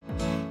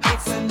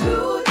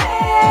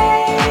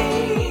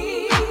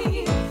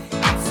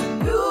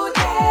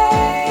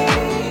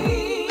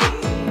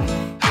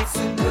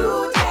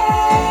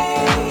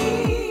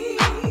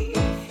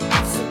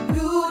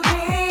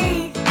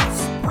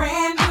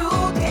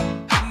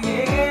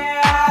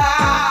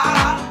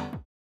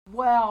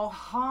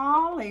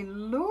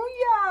hallelujah,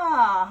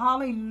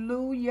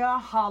 hallelujah,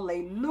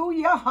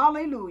 hallelujah,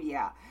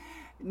 hallelujah.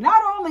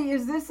 Not only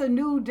is this a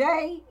new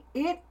day,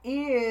 it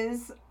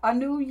is a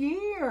new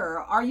year.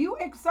 Are you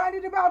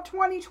excited about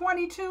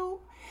 2022?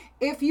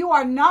 If you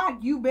are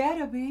not, you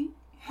better be.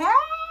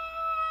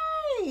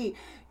 Hey,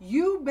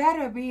 you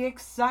better be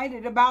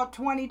excited about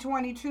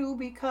 2022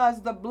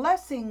 because the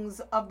blessings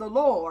of the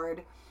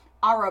Lord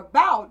are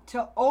about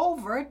to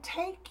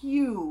overtake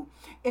you.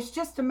 It's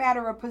just a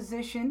matter of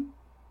position.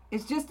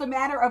 It's just a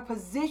matter of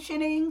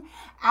positioning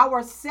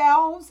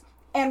ourselves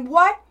and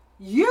what?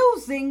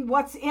 Using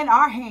what's in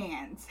our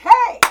hands.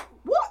 Hey,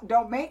 what?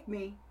 Don't make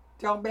me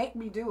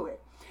do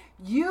it.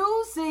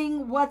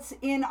 Using what's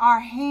in our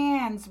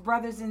hands,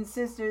 brothers and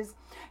sisters.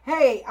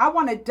 Hey, I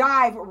want to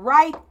dive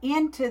right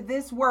into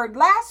this word.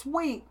 Last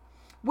week,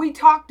 we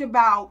talked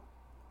about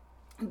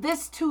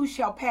this too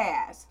shall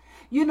pass.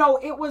 You know,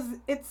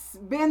 it's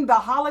been the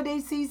holiday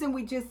season.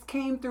 We just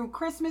came through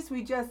Christmas.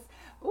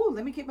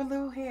 Let me get my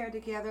little hair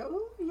together.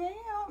 Ooh, yeah.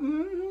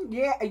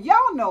 Yeah,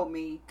 y'all know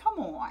me. Come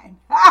on.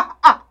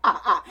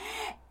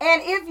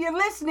 And if you're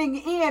listening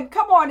in,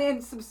 come on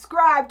and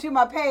subscribe to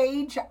my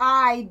page,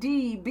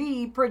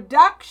 IDB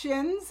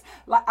Productions.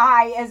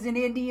 I as in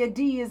India,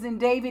 D as in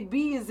David,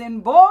 B as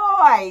in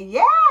boy.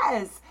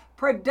 Yes.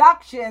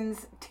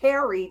 Productions,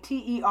 Terry,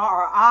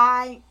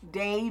 Terri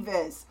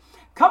Davis.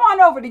 Come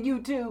on over to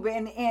YouTube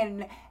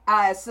and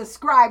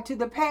subscribe to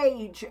the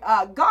page.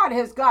 God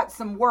has got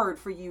some word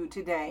for you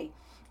today,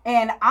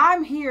 and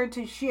I'm here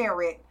to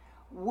share it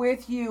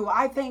with you.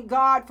 I thank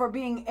God for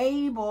being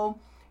able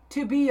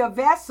to be a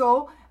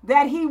vessel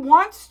that He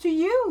wants to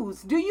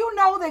use. Do you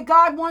know that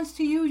God wants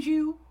to use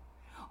you?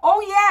 Oh,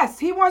 yes,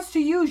 He wants to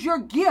use your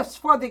gifts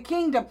for the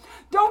kingdom.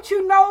 Don't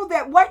you know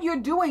that what you're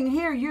doing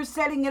here, you're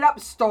setting it up,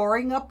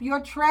 storing up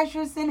your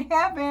treasures in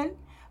heaven?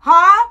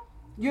 Huh?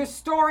 You're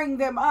storing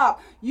them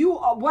up.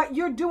 What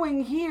you're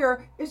doing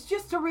here is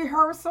just a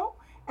rehearsal.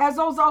 As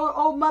those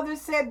old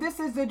mothers said, this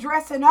is the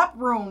dressing up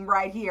room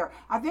right here.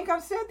 I think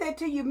I've said that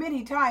to you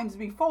many times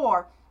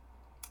before.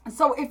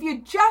 So if you're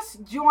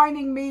just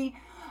joining me,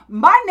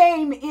 my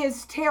name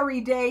is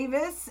Terri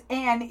Davis,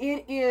 and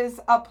it is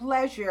a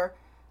pleasure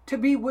to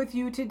be with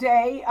you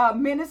today.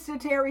 Minister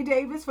Terri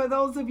Davis, for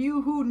those of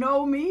you who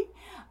know me.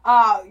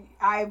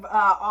 I've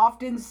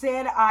often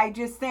said I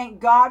just thank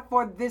God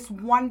for this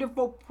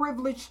wonderful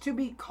privilege to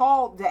be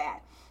called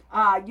that.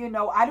 I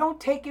don't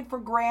take it for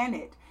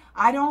granted.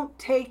 I don't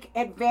take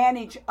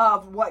advantage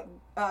of what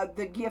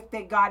the gift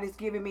that God has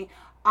given me.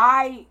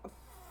 I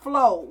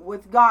flow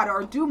with God,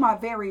 or do my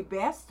very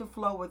best to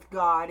flow with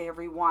God,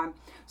 everyone.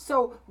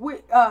 So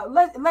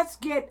let's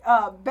get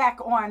back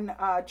on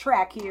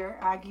track here.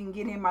 I can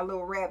get in my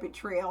little rabbit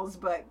trails,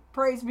 but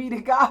praise be to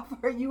God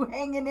for you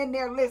hanging in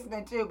there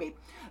listening to me.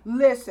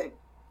 Listen,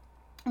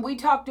 we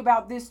talked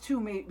about this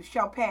too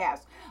shall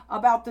pass,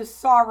 about the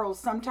sorrows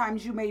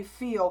sometimes you may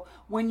feel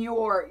when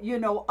you're,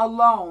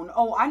 alone.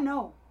 Oh, I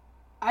know.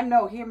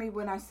 Hear me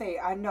when I say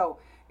I know.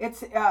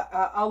 It's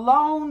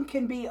alone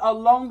can be a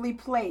lonely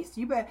place.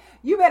 You better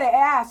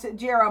ask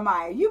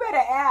Jeremiah. You better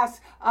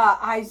ask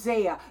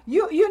Isaiah.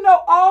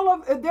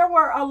 There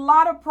were a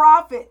lot of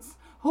prophets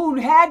who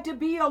had to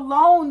be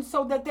alone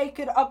so that they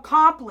could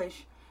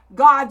accomplish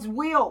God's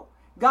will.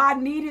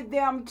 God needed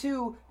them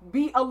to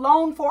be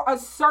alone for a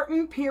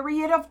certain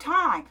period of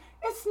time.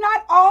 It's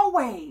not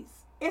always.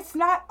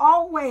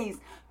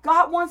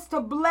 God wants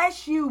to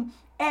bless you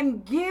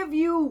and give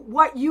you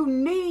what you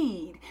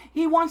need.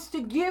 He wants to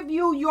give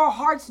you your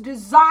heart's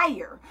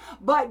desire.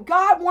 But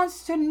God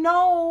wants to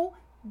know,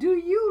 do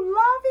you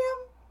love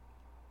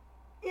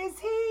Him? Is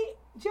He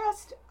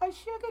just a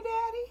sugar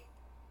daddy?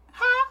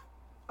 Huh?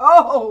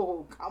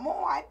 Oh, come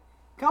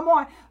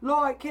on.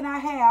 Lord, can I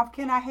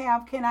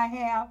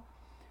have?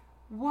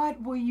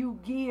 What will you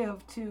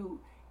give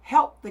to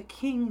help the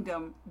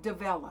kingdom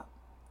develop?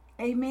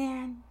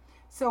 Amen.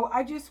 So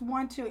I just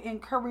want to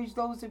encourage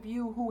those of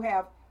you who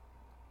have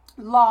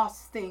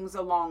lost things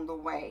along the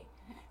way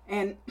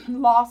and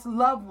lost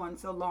loved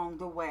ones along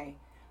the way,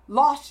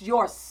 lost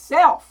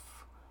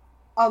yourself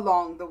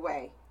along the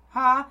way.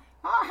 Huh?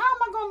 How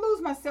am I going to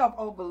lose myself?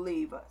 Oh,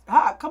 believers.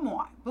 Come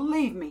on.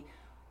 Believe me.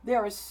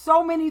 There are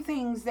so many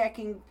things that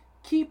can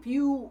keep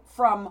you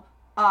from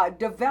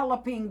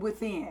developing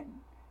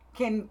within,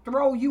 can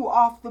throw you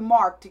off the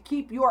mark, to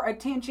keep your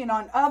attention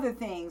on other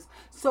things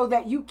so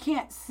that you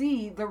can't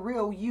see the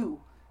real you.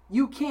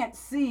 You can't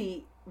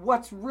see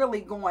what's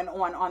really going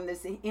on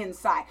this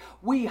inside.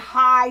 We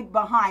hide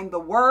behind the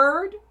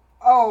word.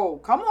 Oh,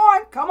 come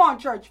on,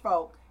 church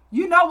folk.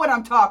 You know what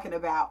I'm talking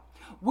about.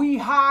 We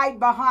hide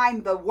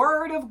behind the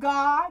word of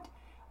God.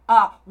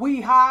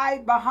 We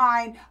hide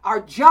behind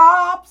our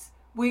jobs.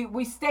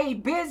 We stay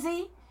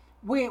busy.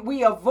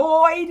 We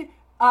avoid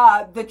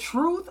the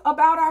truth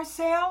about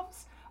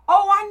ourselves.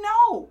 Oh, I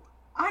know.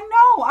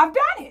 I've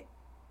done it.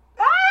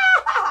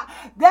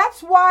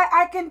 That's why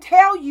I can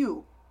tell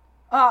you.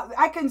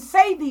 I can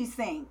say these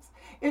things.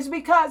 It's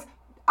because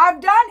I've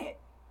done it.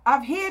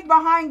 I've hid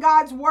behind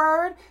God's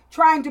word,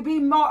 trying to be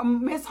more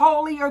Miss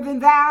Holier than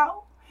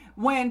thou.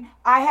 when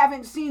I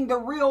haven't seen the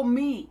real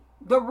me,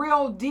 the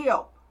real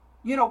deal,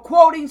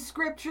 quoting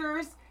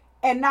scriptures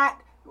and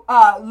not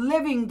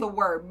living the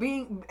word,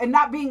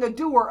 not being a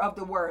doer of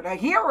the word, a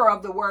hearer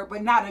of the word,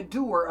 but not a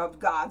doer of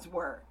God's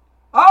word.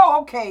 Oh,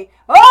 okay.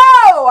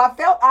 Oh, I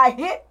felt I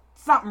hit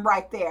something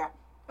right there.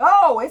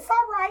 Oh, it's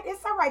all right.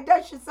 It's all right.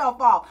 Dust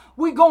yourself off.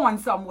 We going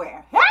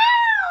somewhere.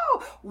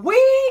 Oh, we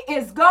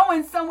is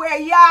going somewhere,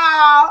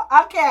 y'all.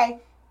 Okay.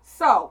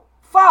 So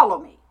follow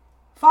me.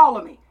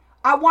 Follow me.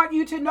 I want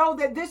you to know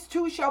that this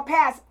too shall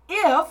pass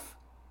if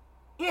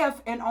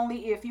and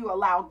only if you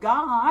allow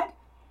God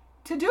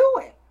to do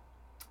it.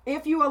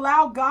 If you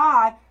allow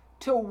God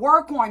to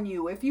work on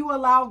you, if you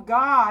allow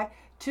God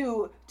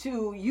to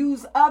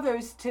use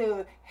others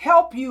to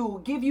help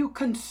you, give you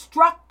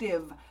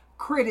constructive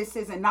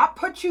criticism, not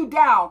put you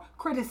down,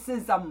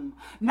 criticism,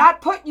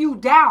 not put you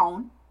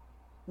down,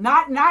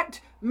 not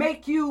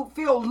make you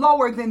feel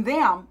lower than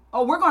them.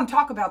 Oh, we're going to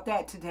talk about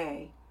that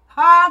today.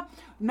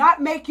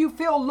 Not make you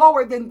feel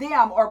lower than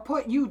them or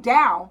put you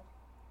down,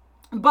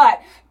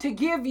 but to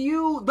give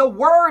you the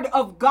word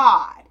of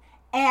God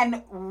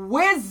and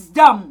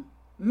wisdom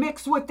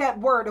mixed with that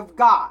word of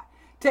God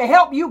to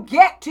help you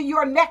get to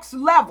your next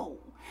level,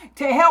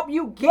 to help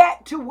you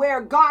get to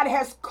where God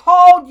has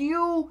called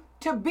you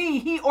to be.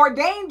 He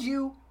ordained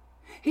you.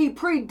 He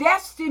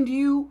predestined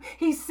you.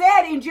 He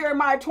said in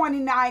Jeremiah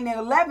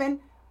 29:11,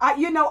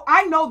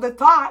 I know the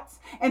thoughts.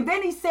 And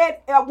then he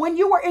said, when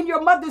you were in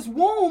your mother's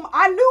womb,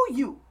 I knew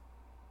you.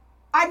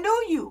 I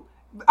knew you.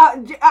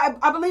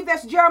 I believe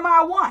that's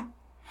Jeremiah 1.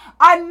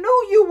 I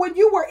knew you when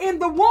you were in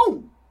the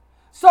womb.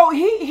 So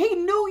he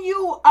knew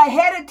you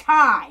ahead of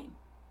time.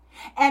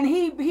 And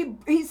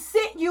he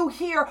sent you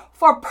here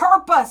for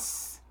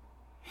purpose.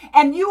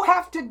 And you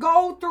have to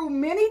go through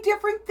many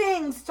different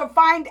things to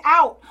find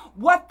out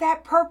what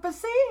that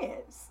purpose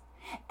is.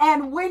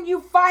 And when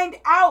you find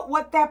out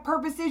what that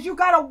purpose is, you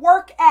got to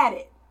work at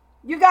it.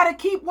 You got to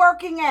keep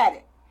working at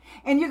it.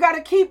 And you got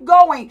to keep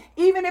going.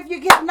 Even if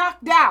you get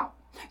knocked down,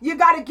 you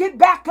got to get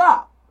back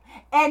up.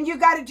 And you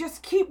got to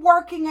just keep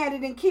working at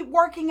it and keep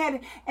working at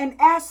it and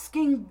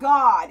asking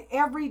God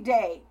every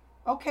day,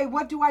 okay,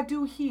 what do I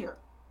do here?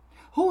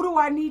 Who do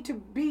I need to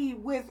be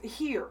with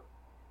here?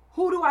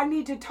 Who do I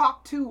need to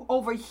talk to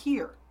over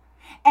here?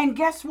 And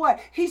guess what?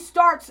 He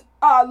starts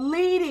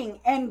leading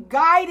and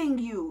guiding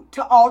you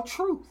to all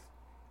truth.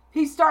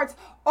 He starts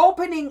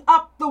opening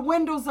up the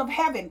windows of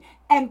heaven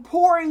and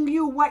pouring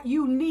you what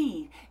you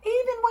need.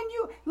 Even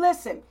when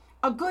listen,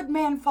 a good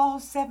man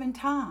falls 7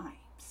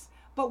 times.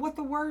 But what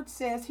the word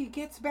says, he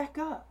gets back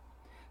up.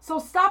 So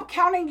stop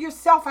counting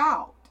yourself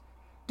out.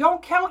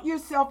 Don't count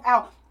yourself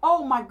out.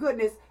 Oh my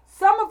goodness.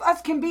 Some of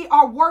us can be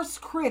our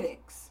worst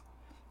critics.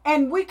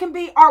 And we can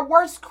be our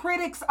worst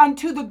critics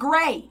unto the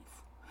grave.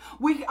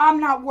 I'm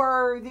not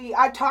worthy.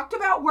 I talked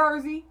about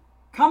worthy.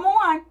 Come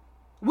on.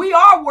 We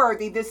are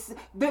worthy.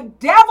 The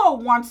devil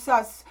wants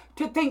us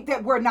to think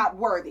that we're not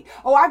worthy.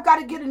 Oh, I've got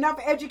to get enough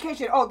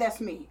education. Oh,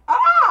 that's me.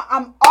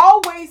 I'm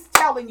always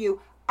telling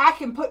you, I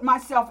can put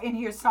myself in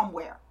here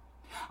somewhere.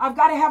 I've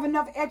got to have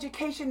enough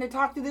education to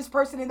talk to this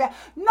person and that.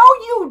 No,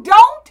 you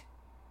don't.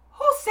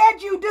 Who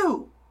said you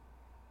do?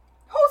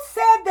 Who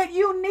said that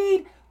you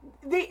need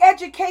the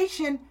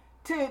education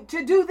to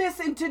do this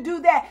and to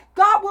do that?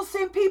 God will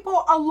send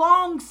people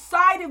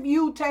alongside of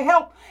you to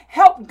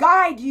help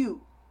guide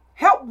you,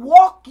 help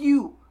walk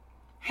you,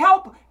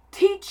 help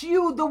teach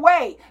you the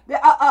way.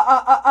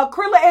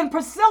 Aquila and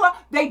Priscilla,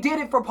 they did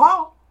it for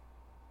Paul.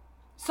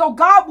 So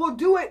God will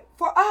do it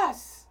for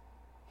us.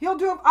 He'll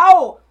do it.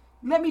 Oh,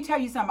 let me tell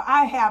you something.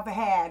 I have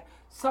had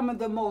some of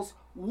the most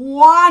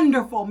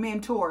wonderful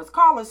mentors.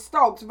 Carla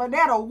Stokes,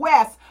 Vanetta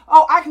West.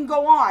 Oh, I can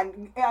go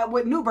on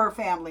with Newberg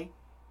family.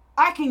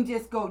 I can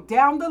just go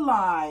down the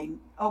line,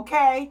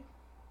 okay?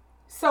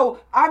 So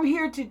I'm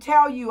here to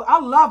tell you, I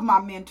love my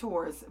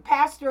mentors.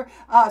 Pastor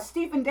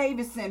Stephen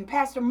Davison,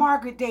 Pastor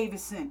Margaret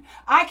Davison.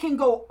 I can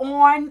go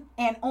on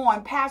and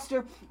on.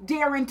 Pastor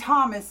Darren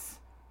Thomas.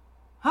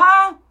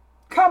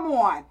 Come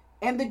on.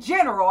 And the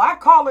general, I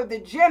call her the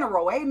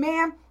general,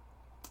 amen?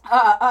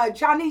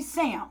 Johnny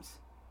Sams.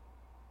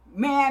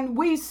 Man,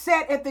 we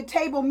sat at the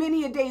table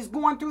many a days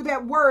going through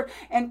that word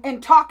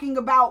and talking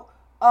about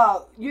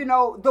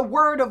the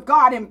word of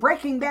God and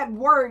breaking that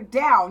word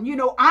down.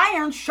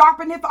 Iron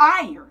sharpeneth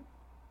iron.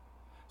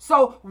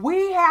 So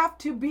we have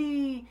to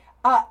be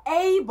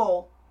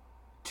able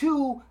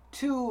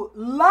to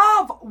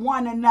love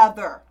one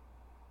another,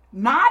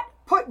 not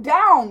put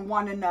down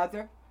one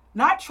another,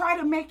 not try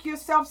to make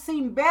yourself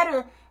seem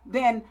better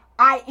than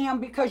I am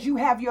because you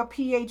have your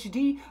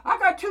PhD. I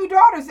got 2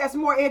 daughters that's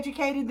more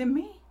educated than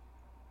me.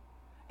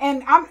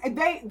 And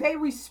they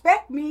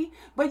respect me,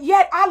 but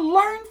yet I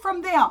learn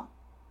from them.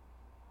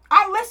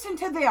 I listen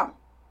to them.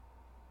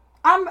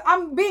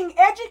 I'm being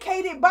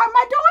educated by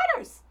my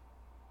daughters.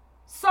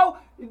 So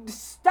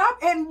stop.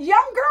 And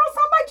young girls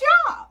on my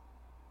job.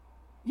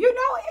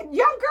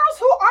 Young girls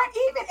who aren't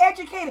even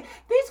educated.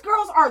 These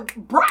girls are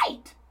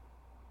bright.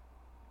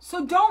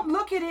 So don't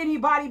look at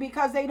anybody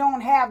because they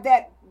don't have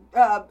that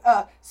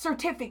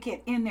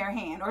certificate in their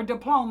hand or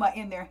diploma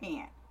in their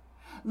hand.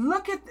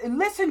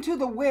 Listen to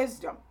the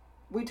wisdom.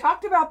 We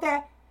talked about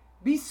that.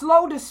 Be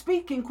slow to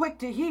speak and quick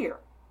to hear.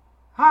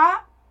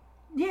 Huh?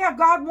 Yeah,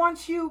 God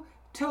wants you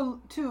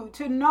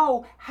to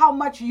know how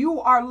much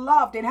you are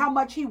loved and how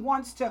much he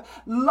wants to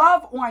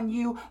love on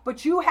you,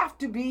 but you have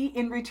to be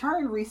in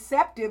return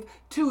receptive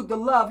to the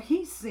love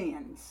he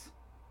sends,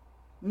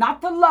 not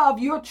the love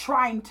you're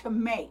trying to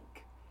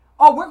make.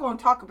 Oh, we're going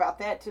to talk about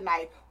that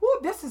tonight. Woo,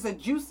 this is a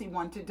juicy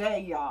one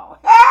today, y'all.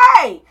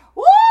 Hey!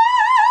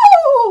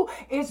 Woo!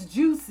 It's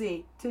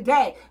juicy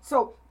today.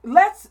 So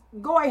let's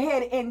go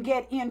ahead and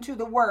get into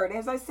the word.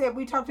 As I said,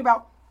 we talked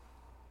about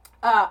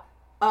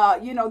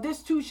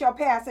this too shall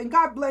pass. And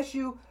God bless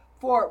you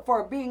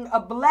for being a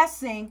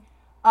blessing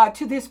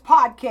to this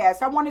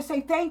podcast. I want to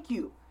say thank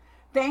you.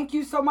 Thank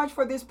you so much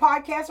for this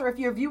podcast. Or if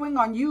you're viewing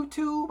on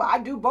YouTube, I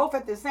do both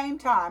at the same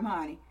time,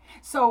 honey.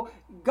 So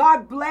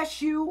God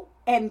bless you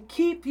and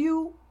keep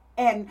you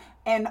and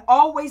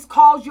always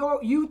cause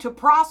you to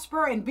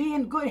prosper and be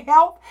in good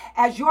health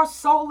as your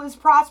soul is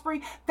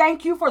prospering.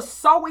 Thank you for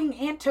sowing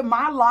into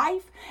my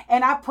life.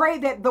 And I pray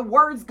that the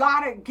words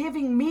God are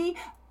giving me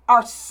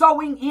are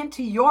sowing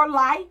into your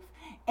life,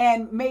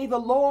 and may the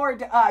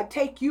Lord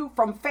take you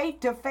from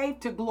faith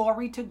to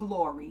glory to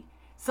glory.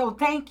 So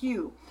thank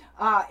you.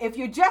 If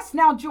you're just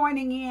now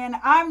joining in,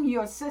 I'm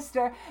your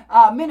sister,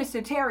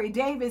 Minister Terry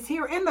Davis,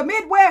 here in the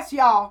Midwest,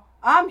 y'all.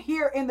 I'm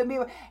here in the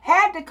Midwest.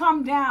 Had to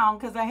come down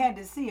because I had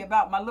to see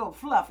about my little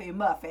fluffy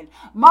muffin.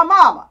 My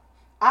mama.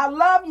 I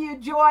love you,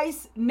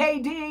 Joyce,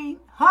 Nadine.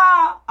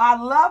 I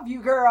love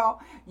you,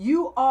 girl.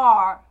 You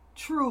are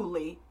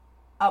truly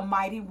a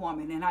mighty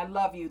woman, and I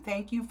love you.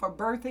 Thank you for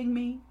birthing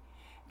me.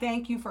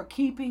 Thank you for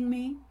keeping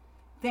me.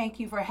 Thank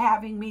you for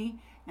having me.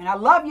 And I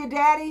love you,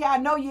 Daddy. I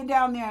know you're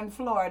down there in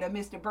Florida,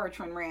 Mr.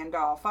 Bertrand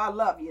Randolph. I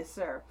love you,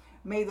 sir.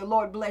 May the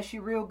Lord bless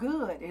you real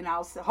good. And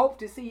I'll hope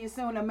to see you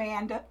soon,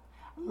 Amanda.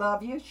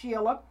 Love you,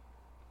 Sheila.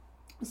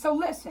 So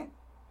listen,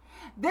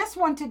 this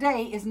one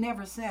today is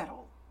never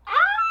settled.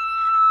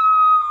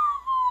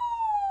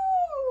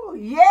 Oh,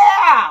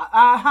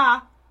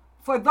 yeah.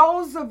 For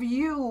those of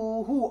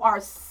you who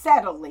are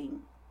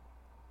settling,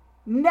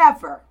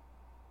 never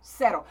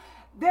settle.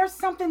 There's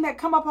something that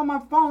come up on my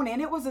phone,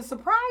 and it was a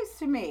surprise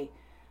to me.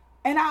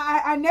 And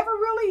I never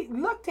really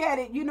looked at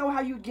it. You know how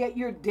you get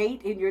your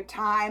date and your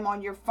time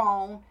on your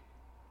phone?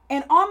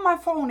 And on my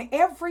phone,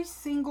 every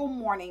single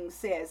morning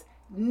says,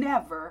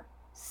 never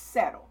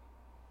settle.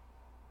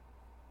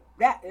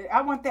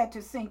 I want that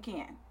to sink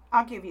in.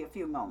 I'll give you a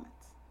few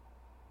moments.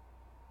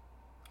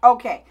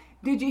 Okay.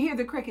 Did you hear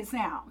the cricket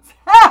sounds?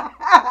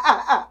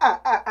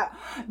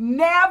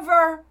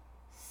 Never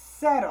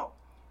settle.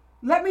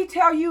 Let me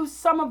tell you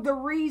some of the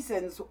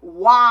reasons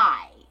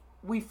why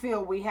we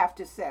feel we have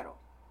to settle.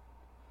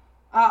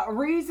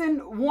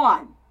 Reason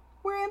one,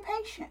 we're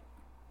impatient.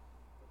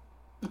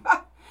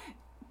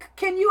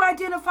 Can you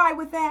identify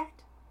with that?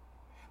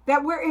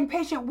 That we're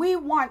impatient. We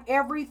want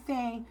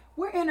everything.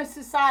 We're in a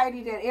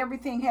society that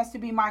everything has to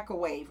be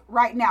microwave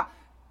right now.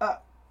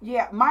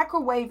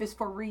 Microwave is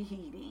for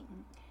reheating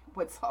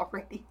what's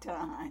already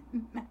done.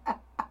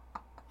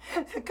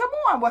 Come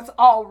on, what's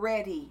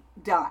already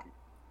done.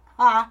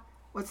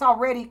 What's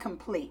already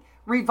complete.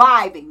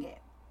 Reviving it.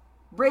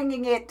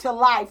 Bringing it to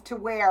life to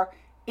where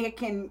it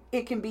can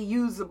be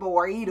usable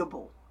or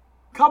eatable.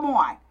 Come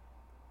on.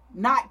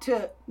 Not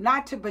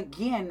to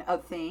begin a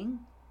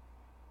thing.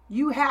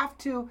 You have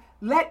to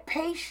let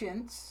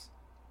patience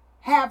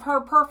have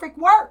her perfect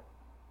work.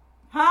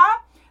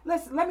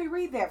 Let me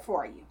read that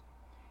for you.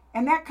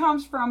 And that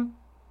comes from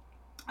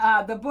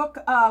the book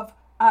of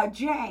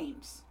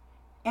James.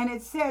 And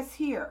it says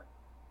here,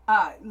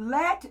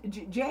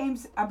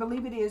 James, I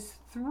believe it is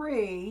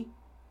 3.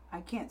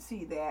 I can't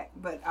see that,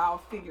 but I'll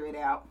figure it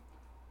out.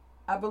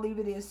 I believe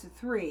it is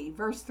 3,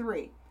 verse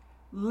 3.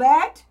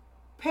 Let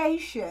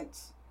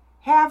patience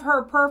have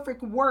her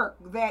perfect work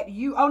that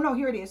you... Oh, no,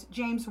 here it is.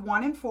 James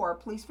 1 and 4.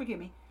 Please forgive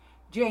me.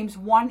 James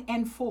 1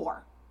 and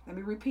 4. Let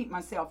me repeat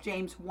myself.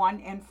 James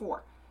 1 and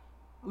 4.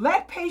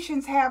 Let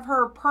patience have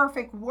her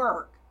perfect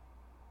work,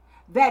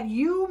 that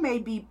you may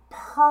be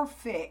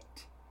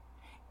perfect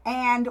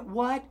and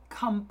what?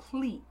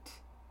 Complete.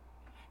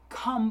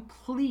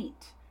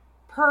 Complete.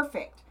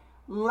 Perfect.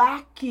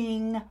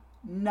 Lacking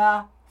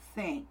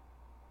nothing.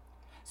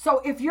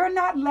 So if you're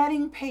not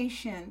letting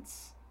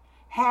patience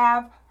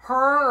have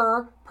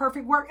her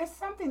perfect work, it's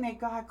something that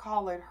God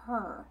called it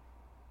her.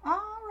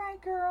 All right,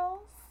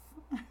 girls.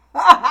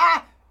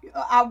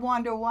 I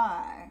wonder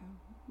why.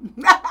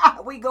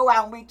 We go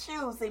out and we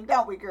choose him,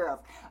 don't we, girls?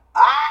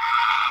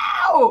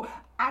 Oh,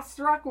 I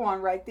struck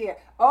one right there.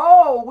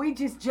 Oh, we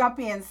just jump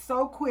in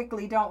so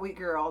quickly, don't we,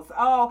 girls?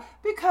 Oh,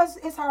 because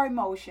it's our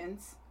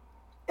emotions.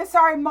 It's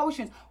our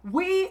emotions.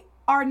 We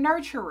are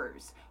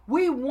nurturers.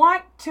 We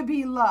want to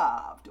be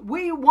loved.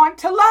 We want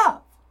to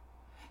love.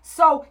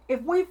 So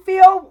if we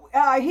feel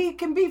he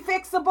can be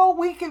fixable,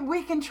 we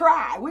can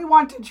try. We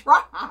want to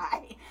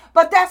try.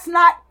 But that's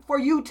not for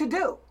you to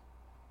do.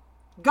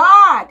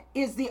 God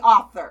is the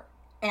author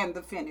and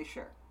the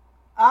finisher.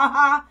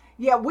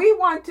 Yeah, we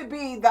want to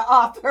be the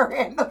author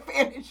and the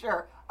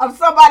finisher of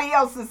somebody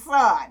else's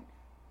son.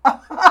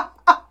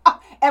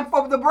 And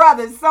for the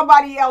brothers,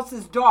 somebody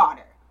else's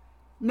daughter.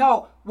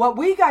 No, what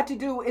we got to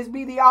do is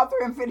be the author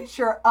and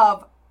finisher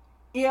of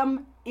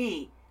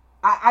M.E.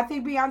 I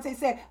think Beyonce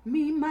said,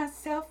 me,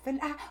 myself, and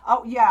I.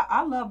 Oh, yeah,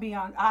 I love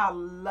Beyonce. I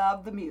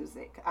love the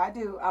music. I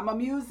do. I'm a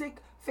music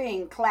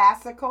fiend.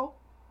 Classical.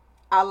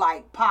 I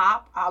like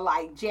pop. I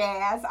like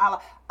jazz.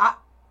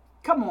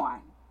 Come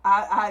on.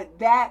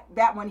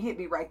 That one hit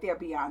me right there,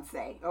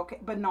 Beyonce. Okay,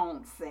 but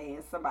don't say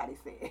it. Somebody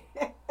said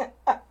it.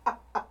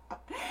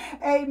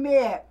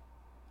 Amen.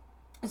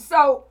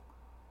 So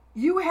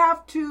you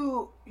have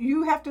to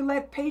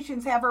let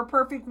patience have her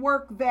perfect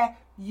work, that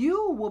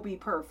you will be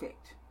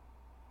perfect.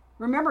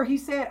 Remember, he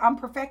said, I'm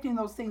perfecting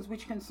those things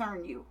which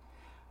concern you.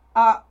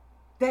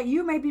 That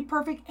you may be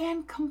perfect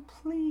and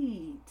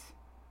complete.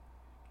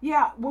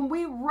 Yeah, when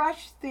we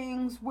rush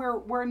things,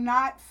 we're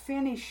not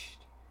finished.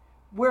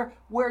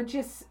 We're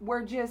just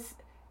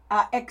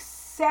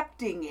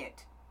accepting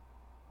it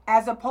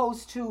as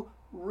opposed to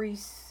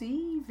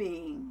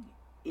receiving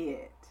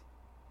it.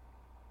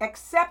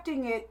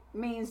 Accepting it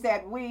means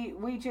that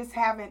we just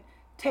haven't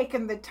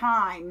taken the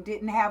time,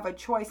 didn't have a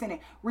choice in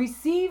it.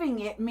 Receiving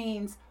it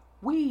means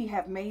we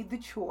have made the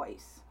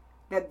choice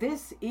that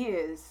this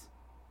is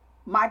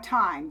my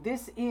time.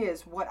 This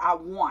is what I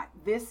want.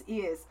 This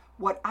is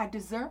what I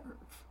deserve.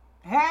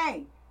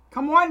 Hey,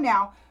 come on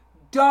now.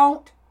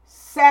 Don't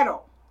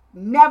settle.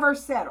 Never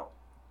settle.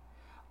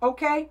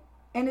 Okay?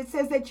 And it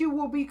says that you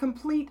will be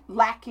complete,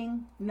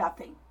 lacking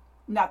nothing.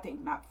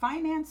 Nothing. Not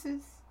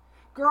finances.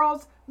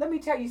 Girls, let me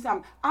tell you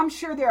something. I'm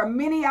sure there are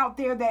many out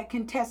there that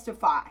can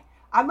testify.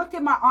 I looked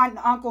at my aunt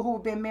and uncle who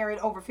have been married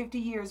over 50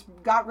 years.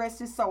 God rest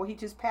his soul. He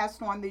just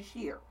passed on this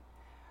year.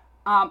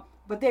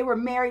 But they were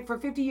married for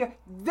 50 years.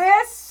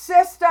 This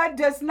sister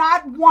does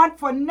not want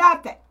for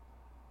nothing.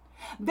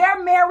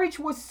 Their marriage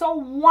was so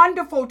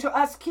wonderful to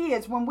us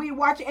kids when we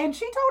watched, and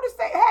she told us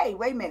that, hey,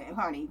 wait a minute,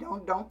 honey,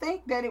 don't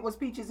think that it was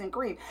peaches and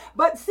cream.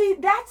 But see,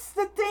 that's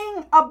the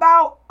thing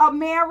about a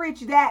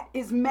marriage that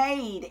is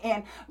made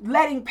and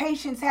letting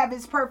patience have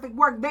its perfect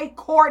work. They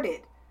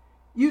courted.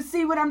 You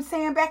see what I'm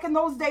saying? Back in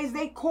those days,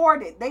 they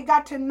courted. They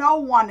got to know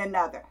one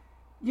another.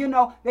 You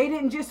know, they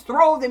didn't just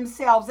throw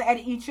themselves at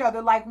each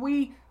other like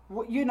we,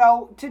 you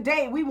know,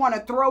 today we want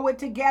to throw it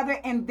together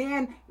and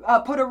then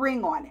put a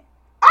ring on it.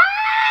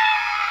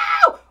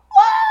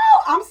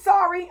 I'm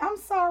sorry,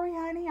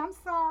 honey. I'm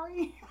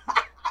sorry.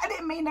 I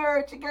didn't mean to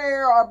hurt your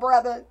girl or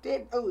brother.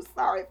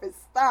 Sorry if it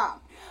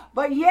stopped.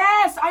 But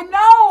yes, I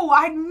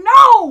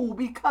know,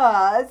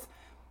 because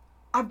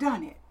I've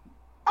done it.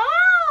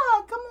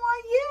 Come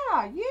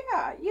on,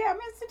 yeah.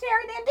 Mr.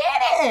 Terry then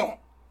did it.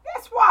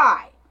 That's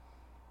why.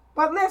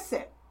 But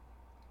listen,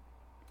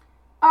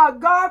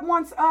 God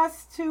wants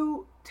us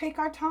to take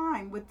our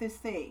time with this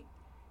thing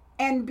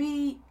and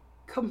be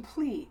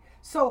complete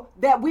so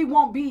that we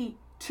won't be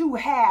two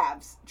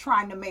halves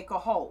trying to make a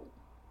whole.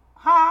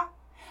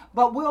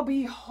 But we'll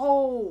be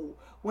whole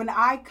when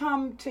I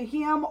come to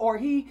him or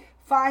he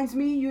finds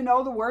me. You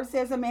know, the word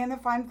says a man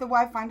that findeth the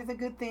wife findeth a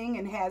good thing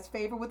and has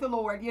favor with the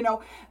Lord, you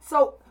know.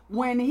 So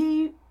when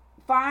he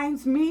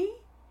finds me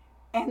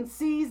and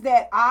sees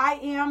that I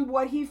am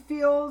what he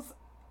feels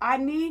I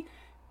need,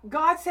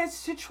 God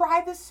says to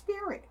try the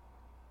spirit.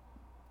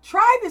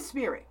 Try the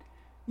spirit.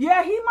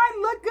 Yeah, he might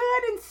look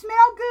good and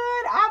smell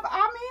good. I've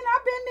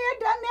been there,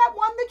 done that,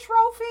 won the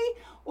trophy,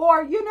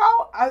 or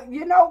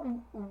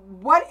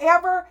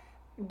whatever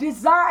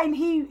design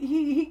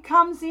he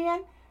comes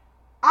in.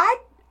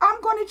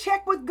 I'm going to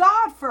check with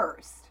God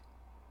first.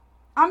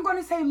 I'm going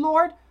to say,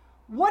 Lord,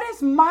 what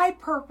is my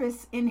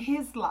purpose in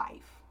his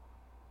life?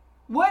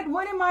 What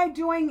am I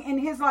doing in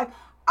his life?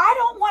 I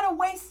don't want to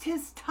waste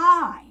his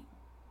time.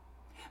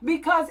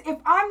 Because if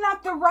I'm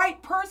not the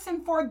right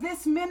person for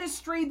this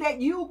ministry that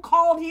you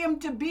called him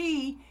to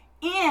be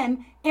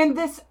in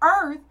this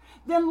earth,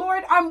 then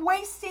Lord, I'm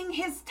wasting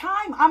his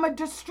time. I'm a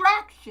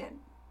distraction.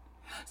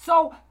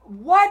 So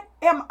what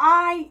am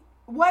I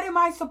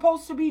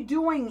supposed to be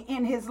doing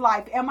in his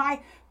life? Am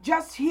I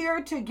just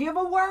here to give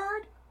a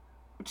word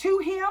to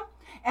him?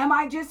 Am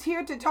I just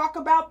here to talk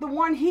about the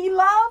one he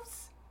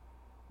loves?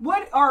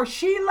 Or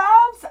she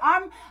loves?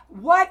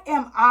 What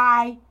am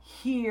I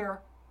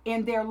here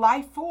in their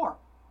life for?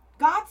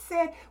 God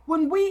said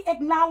when we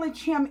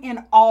acknowledge him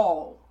in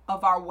all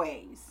of our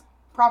ways,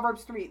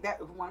 Proverbs 3, that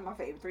was one of my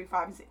favorites, 3,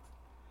 5, and 6,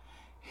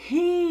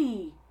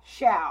 he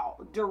shall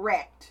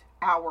direct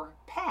our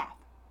path.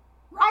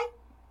 Right?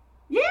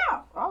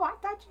 Yeah. Oh, I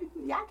thought you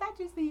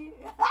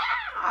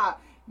said.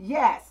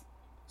 Yes.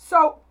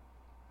 So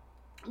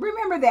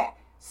remember that.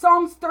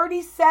 Psalms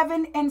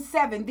 37 and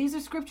 7. These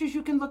are scriptures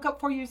you can look up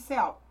for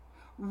yourself.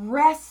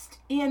 Rest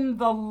in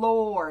the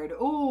Lord.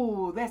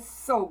 Ooh, that's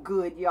so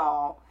good,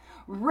 y'all.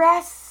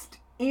 Rest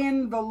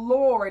in the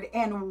Lord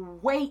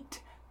and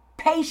wait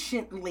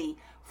patiently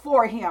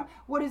for him.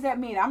 What does that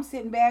mean? I'm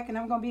sitting back and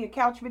I'm going to be a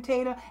couch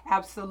potato?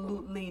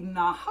 Absolutely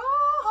not.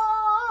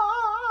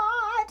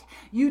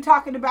 You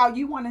talking about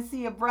you want to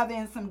see a brother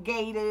in some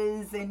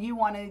gaiters, and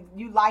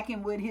you like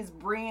him with his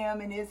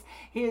brim and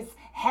his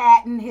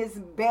hat and his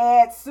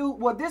bad suit.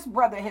 Well, this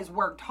brother has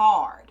worked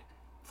hard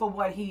for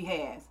what he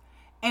has.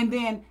 And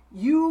then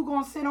you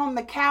gonna sit on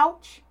the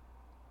couch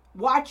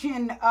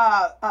watching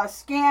a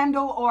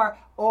Scandal or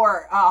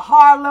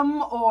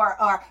Harlem or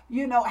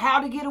How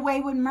to Get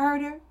Away with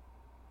Murder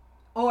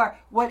or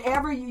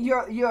whatever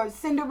your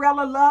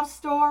Cinderella love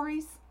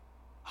stories,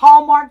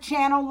 Hallmark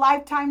Channel,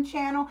 Lifetime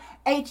Channel,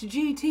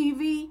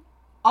 HGTV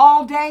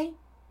all day.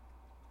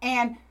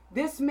 And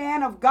this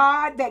man of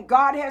God that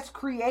God has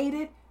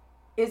created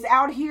is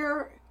out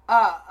here.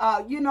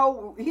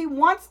 He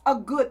wants a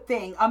good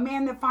thing. A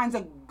man that finds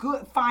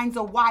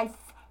a wife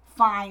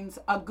finds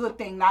a good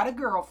thing, not a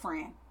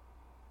girlfriend,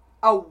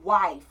 a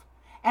wife.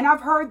 And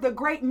I've heard the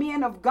great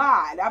men of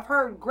God, I've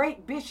heard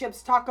great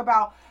bishops talk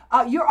about,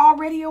 you're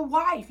already a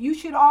wife. You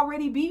should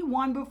already be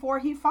one before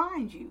he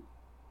finds you.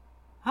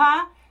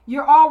 Huh?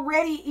 You're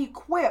already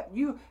equipped.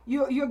 You're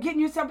getting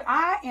yourself.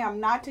 I am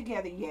not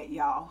together yet,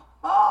 y'all.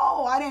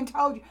 Oh, I didn't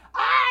told you.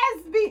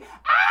 I be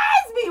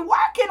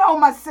working on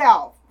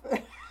myself.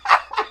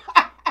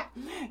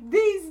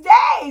 These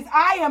days,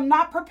 I am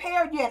not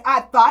prepared yet.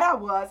 I thought I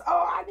was.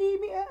 Oh, I need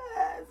me a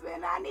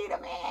husband. I need a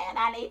man.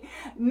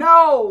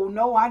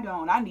 No, I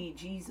don't. I need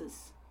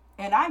Jesus.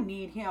 And I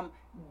need him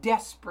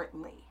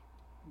desperately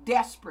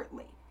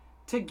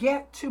to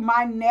get to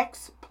my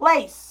next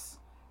place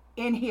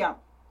in him.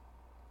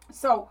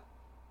 So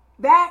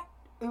that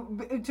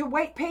to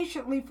wait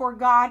patiently for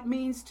God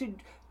means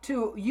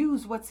to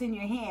use what's in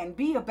your hand.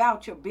 Be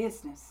about your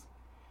business.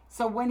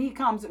 So when he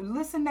comes,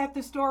 listen at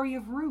the story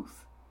of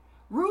Ruth.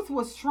 Ruth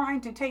was trying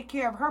to take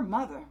care of her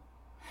mother,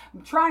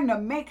 trying to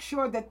make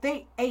sure that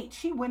they ate.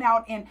 She went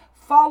out and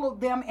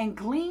followed them and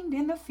gleaned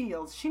in the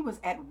fields. She was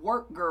at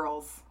work,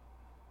 girls.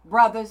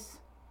 Brothers,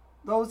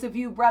 those of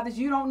you brothers,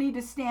 you don't need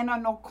to stand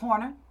on no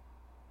corner.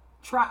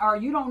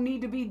 You don't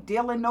need to be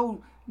dealing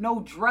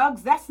no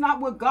drugs. That's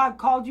not what God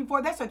called you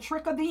for. That's a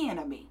trick of the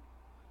enemy.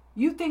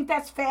 You think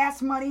that's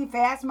fast money,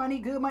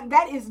 good money.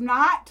 That is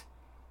not.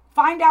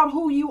 Find out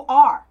who you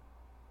are.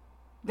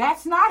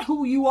 That's not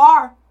who you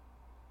are.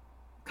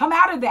 Come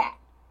out of that.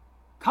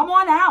 Come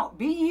on out.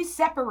 Be ye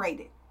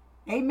separated.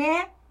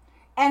 Amen.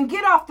 And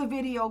get off the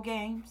video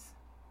games.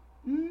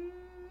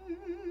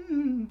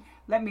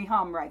 Let me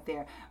hum right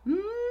there.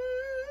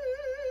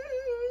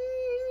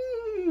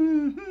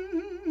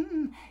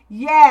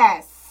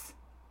 Yes.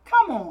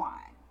 Come on.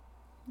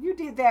 You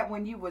did that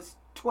when you was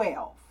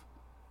 12.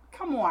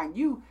 Come on.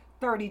 You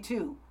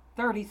 32,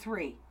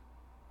 33,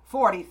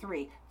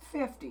 43,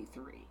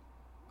 53.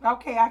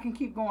 Okay, I can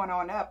keep going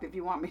on up if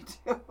you want me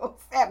to.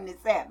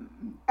 77.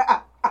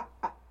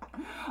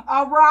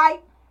 All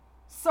right.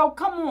 So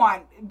come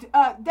on.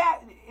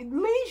 That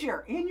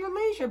leisure, in your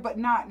leisure, but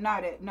not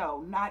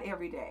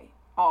every day,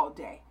 all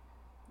day.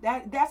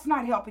 That's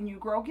not helping you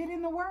grow. Get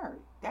in the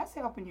Word. That's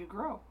helping you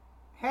grow.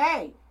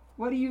 Hey,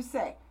 what do you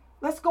say?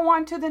 Let's go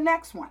on to the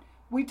next one.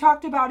 We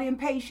talked about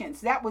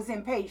impatience. That was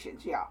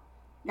impatience, y'all.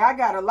 Now, I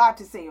got a lot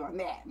to say on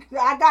that.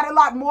 I got a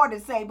lot more to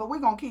say, but we're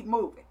going to keep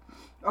moving.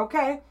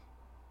 Okay?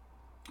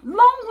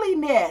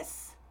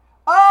 Loneliness.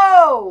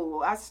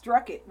 Oh, I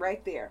struck it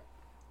right there.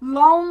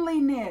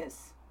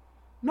 Loneliness.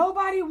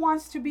 Nobody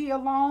wants to be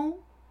alone.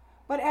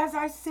 But as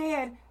I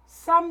said,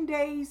 some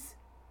days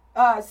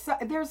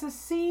there's a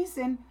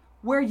season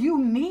where you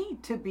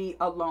need to be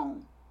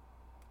alone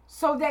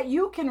so that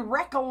you can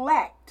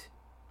recollect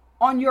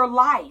on your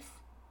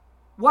life,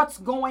 what's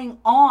going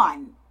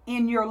on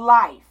in your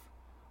life.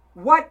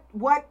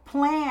 What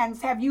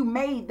plans have you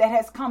made that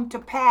has come to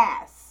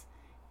pass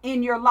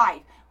in your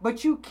life?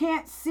 But you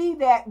can't see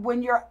that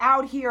when you're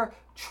out here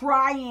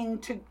trying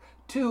to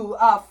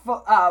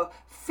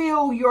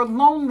fill your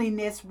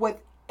loneliness with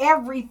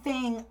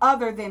everything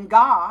other than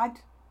God,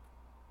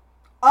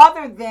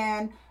 other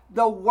than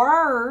the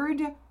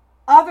Word,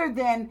 other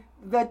than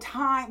the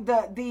time,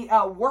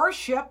 the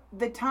worship,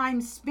 the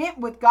time spent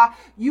with God.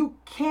 You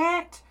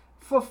can't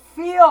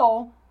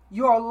fulfill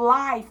your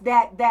life,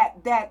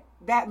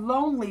 that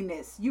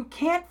loneliness. You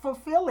can't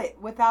fulfill it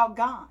without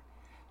God.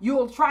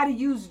 You'll try to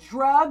use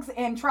drugs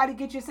and try to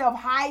get yourself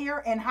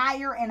higher and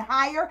higher and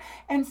higher.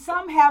 And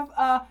some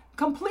have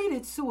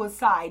completed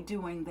suicide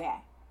doing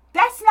that.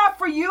 That's not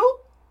for you.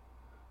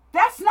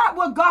 That's not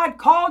what God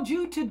called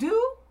you to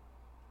do.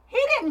 He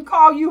didn't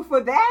call you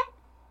for that.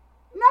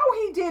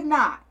 No, he did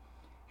not.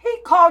 He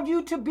called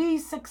you to be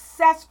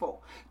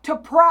successful, to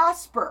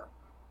prosper.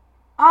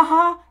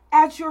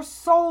 As your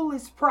soul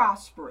is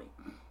prospering.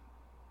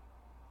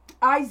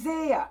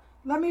 Isaiah.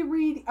 Let me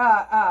read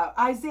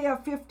Isaiah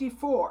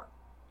 54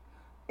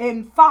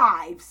 and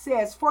 5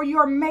 says, "For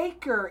your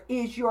maker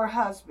is your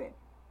husband.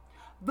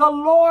 The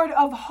Lord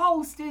of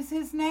hosts is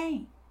his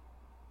name.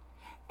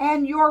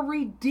 And your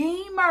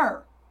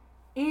Redeemer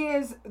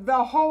is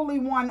the Holy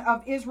One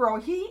of Israel."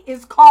 He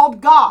is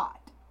called God.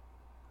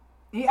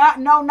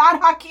 No,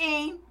 not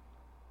Hakeem.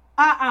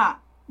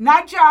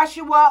 Not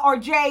Joshua or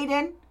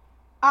Jaden.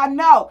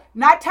 No,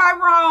 not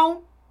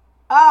Tyrone.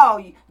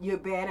 Oh, you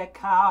better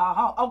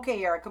call.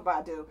 Okay, Erykah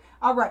Badu.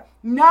 All right.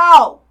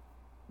 No,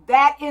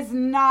 that is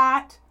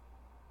not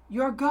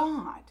your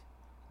God.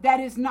 That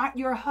is not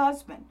your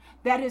husband.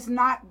 That is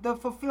not the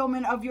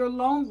fulfillment of your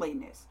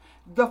loneliness.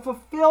 The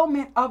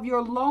fulfillment of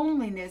your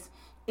loneliness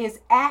is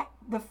at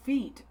the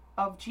feet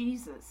of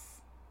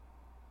Jesus.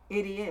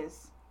 It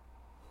is.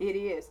 It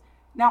is.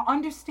 Now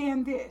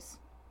understand this,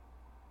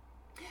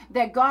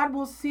 that God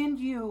will send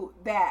you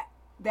that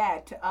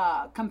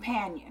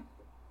companion,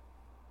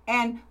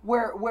 and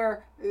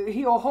where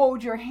he'll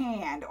hold your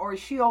hand, or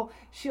she'll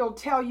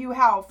tell you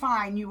how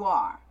fine you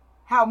are,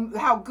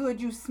 how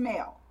good you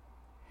smell.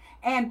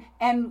 And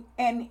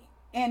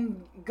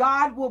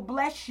God will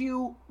bless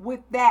you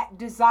with that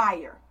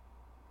desire.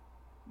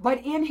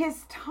 But in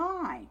his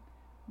time,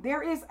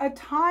 there is a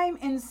time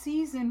and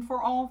season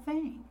for all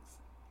things.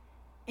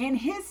 In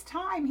his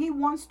time, he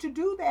wants to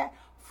do that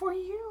for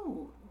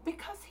you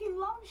because he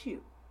loves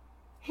you.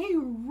 He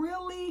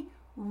really,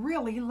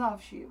 really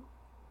loves you.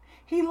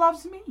 He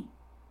loves me.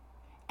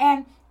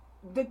 And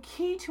the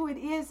key to it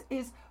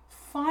is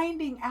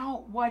finding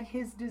out what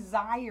his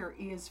desire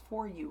is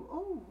for you.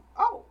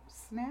 Oh,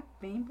 snap,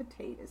 bean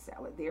potato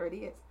salad. There it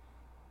is.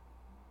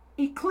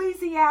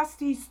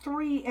 Ecclesiastes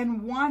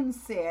 3:1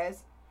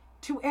 says,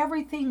 to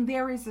everything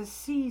there is a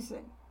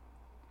season,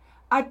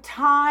 a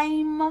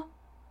time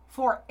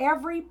for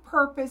every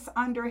purpose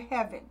under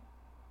heaven.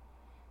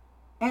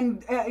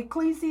 And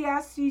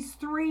Ecclesiastes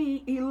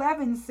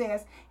 3:11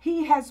 says,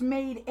 he has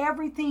made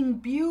everything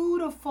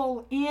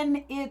beautiful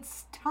in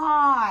its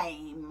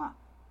time.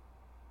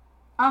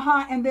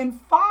 And then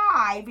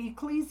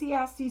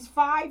Ecclesiastes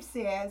 5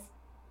 says,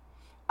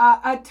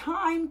 a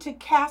time to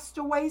cast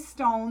away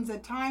stones, a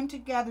time to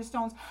gather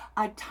stones,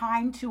 a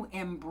time to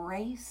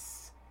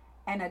embrace,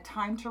 and a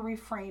time to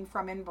refrain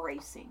from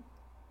embracing.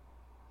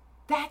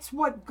 That's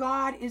what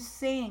God is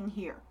saying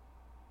here,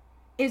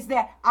 is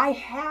that I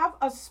have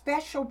a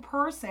special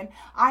person.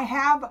 I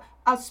have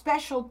a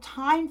special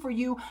time for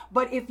you.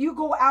 But if you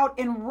go out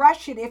and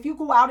rush it, if you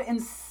go out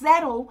and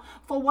settle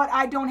for what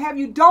I don't have,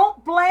 you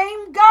don't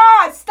blame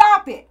God.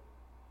 Stop it.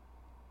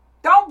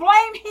 Don't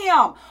blame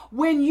him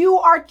when you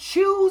are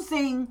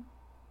choosing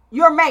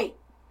your mate.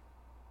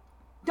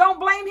 Don't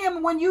blame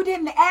him when you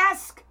didn't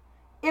ask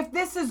if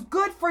this is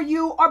good for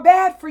you or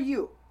bad for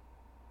you.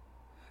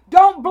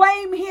 Don't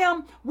blame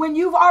him when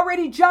you've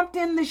already jumped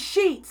in the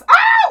sheets.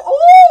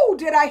 Oh,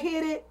 did I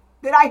hit it?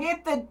 Did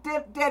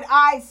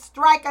I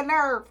strike a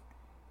nerve?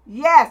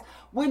 Yes.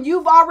 When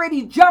you've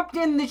already jumped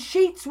in the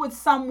sheets with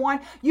someone,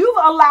 you've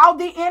allowed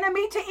the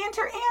enemy to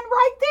enter in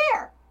right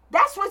there.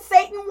 That's what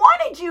Satan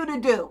wanted you to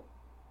do.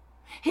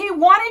 He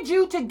wanted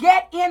you to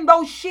get in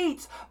those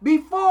sheets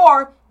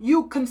before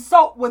you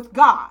consult with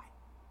God.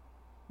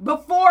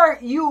 Before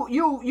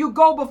you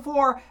go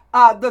before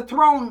the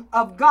throne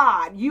of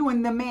God, you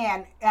and the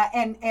man,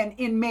 and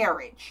in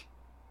marriage.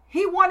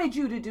 He wanted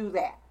you to do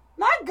that.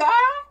 Not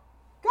God.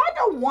 God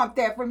don't want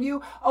that from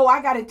you. Oh,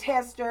 I got to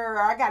test her,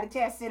 or I got to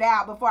test it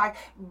out before I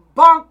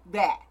bunk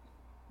that.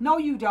 No,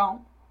 you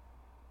don't.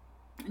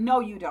 No,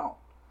 you don't.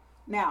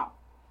 Now,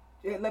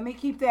 let me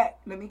keep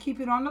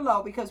it on the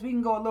low, because we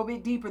can go a little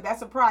bit deeper.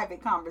 That's a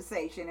private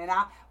conversation, and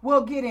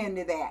we'll get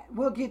into that.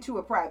 We'll get to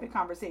a private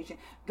conversation.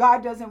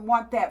 God doesn't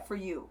want that for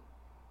you.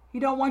 He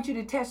don't want you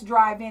to test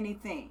drive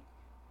anything.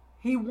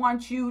 He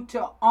wants you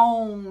to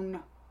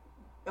own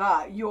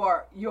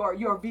your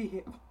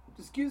vehicle.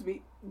 Excuse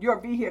me, your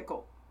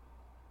vehicle.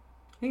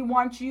 He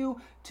wants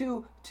you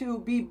to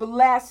be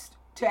blessed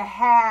to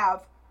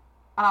have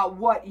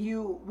what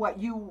you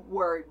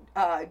were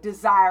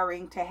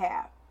desiring to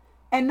have.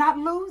 And not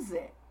lose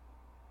it.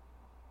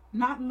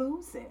 Not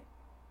lose it.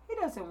 He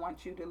doesn't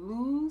want you to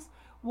lose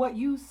what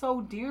you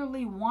so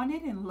dearly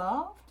wanted and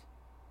loved.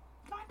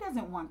 God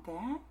doesn't want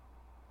that.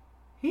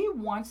 He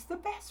wants the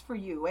best for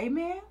you.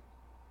 Amen?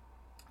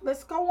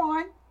 Let's go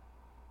on.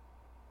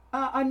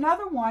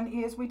 Another one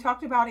is, we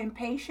talked about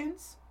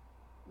impatience.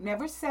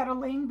 Never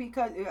settling,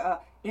 because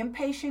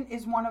impatient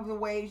is one of the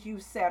ways you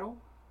settle.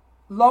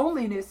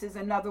 Loneliness is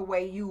another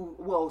way you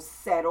will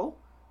settle,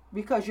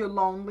 because you're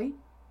lonely.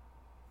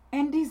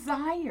 And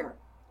desire.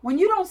 When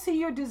you don't see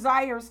your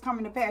desires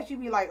coming to pass, you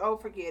be like, oh,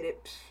 forget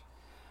it.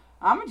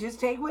 I'm going to just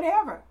take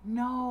whatever.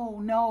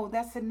 No,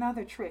 that's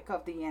another trick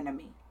of the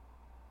enemy.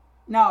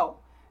 No,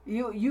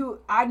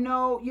 I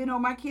know,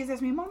 my kids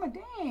ask me, Mama,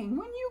 dang,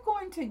 when you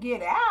going to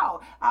get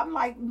out? I'm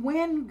like,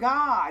 when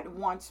God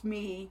wants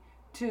me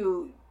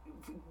to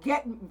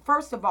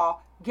first of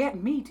all,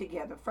 get me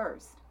together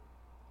first.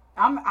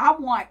 I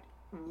want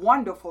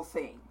wonderful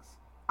things.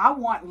 I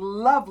want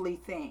lovely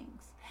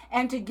things.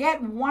 And to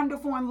get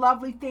wonderful and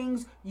lovely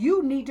things,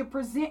 you need to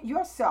present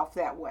yourself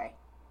that way.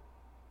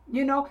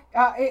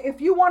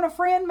 If you want a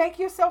friend, make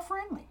yourself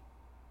friendly.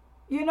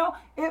 If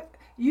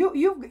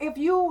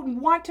you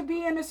want to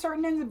be in a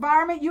certain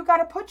environment, you got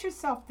to put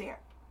yourself there.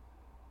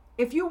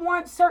 If you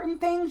want certain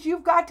things,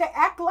 you've got to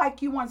act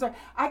like you want certain.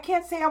 I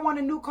can't say I want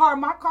a new car.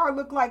 My car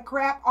look like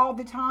crap all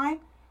the time.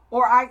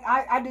 or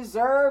I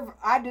deserve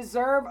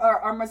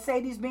a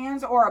Mercedes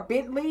Benz or a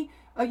Bentley,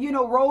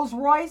 Rolls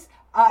Royce,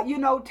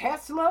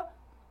 Tesla.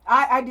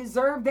 I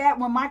deserve that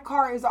when my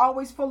car is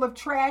always full of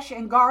trash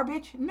and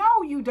garbage.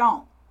 No, you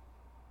don't.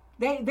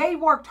 They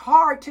worked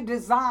hard to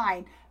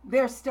design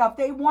their stuff.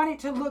 They want it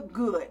to look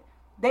good.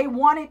 They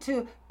want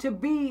it to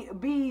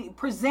be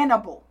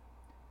presentable.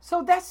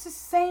 So that's the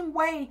same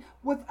way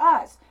with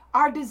us.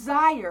 Our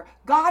desire.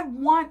 God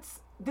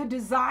wants the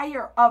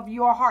desire of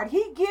your heart.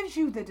 He gives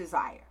you the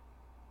desire.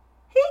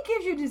 He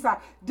gives you desire.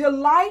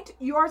 Delight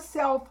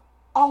yourself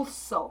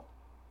also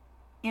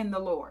in the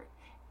Lord,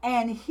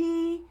 and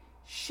He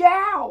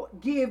shall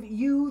give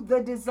you the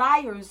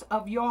desires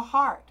of your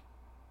heart.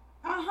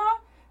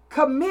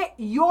 Commit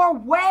your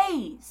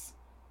ways.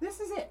 This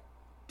is it.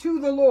 To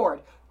the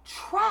Lord.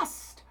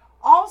 Trust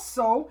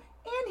also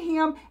in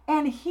Him,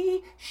 and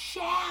He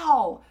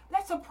shall.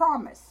 That's a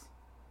promise.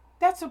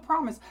 That's a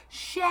promise.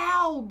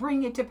 Shall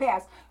bring it to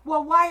pass.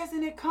 Well, why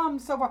hasn't it come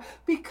so far?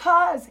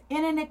 Because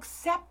in an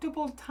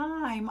acceptable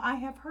time I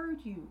have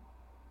heard you.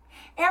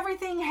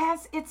 Everything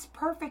has its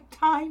perfect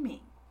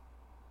timing.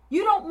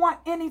 You don't want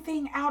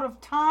anything out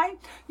of time.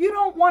 You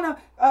don't want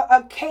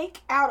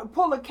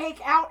pull a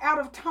cake out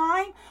of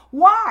time.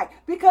 Why?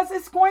 Because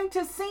it's going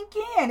to sink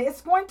in.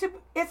 It's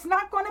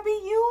not going to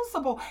be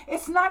usable.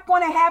 It's not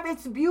going to have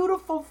its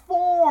beautiful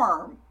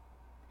form.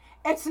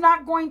 It's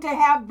not going to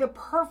have the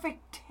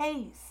perfect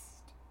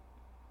taste.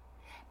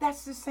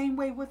 That's the same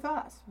way with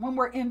us when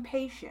we're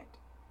impatient.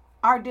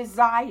 Our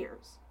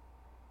desires,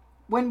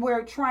 when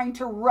we're trying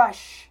to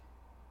rush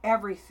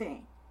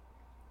everything.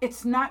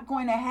 It's not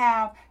going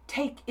to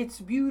take its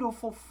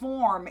beautiful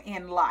form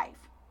in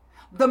life.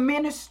 The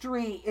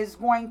ministry is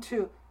going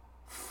to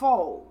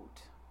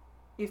fold,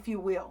 if you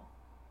will.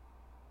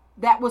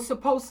 That was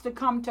supposed to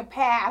come to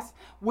pass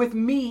with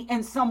me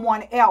and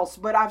someone else,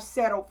 but I've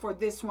settled for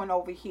this one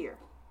over here.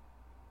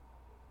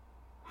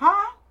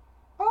 Huh?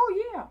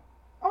 Oh yeah.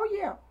 Oh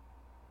yeah.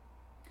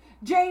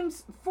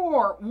 James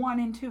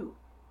 4:1-2.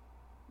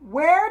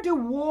 Where do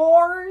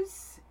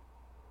wars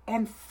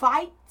and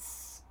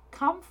fights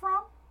come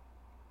from?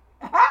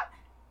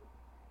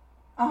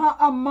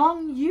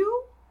 Among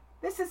you?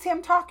 This is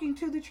him talking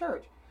to the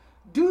church.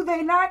 Do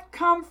they not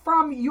come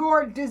from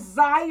your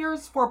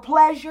desires for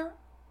pleasure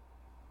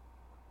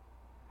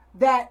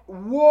that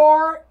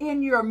war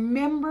in your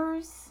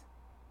members?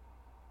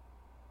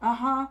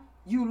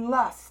 You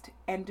lust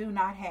and do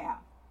not have.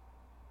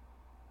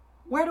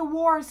 Where do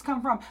wars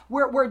come from?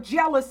 We're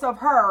jealous of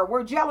her.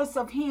 We're jealous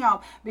of him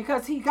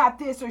because he got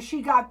this or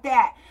she got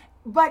that.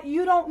 But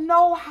you don't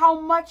know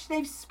how much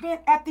they've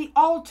spent at the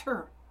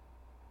altar.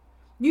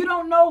 You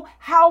don't know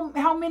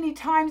how many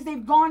times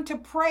they've gone to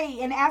pray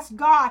and ask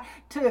God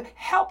to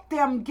help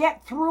them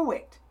get through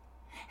it.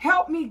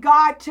 Help me,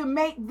 God, to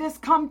make this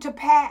come to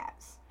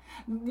pass.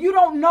 You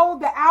don't know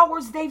the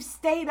hours they've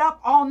stayed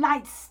up all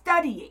night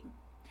studying.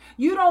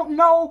 You don't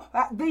know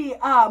the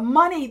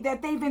money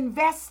that they've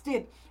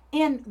invested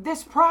in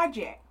this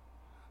project.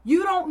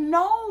 You don't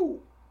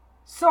know.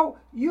 So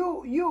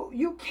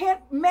you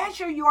can't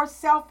measure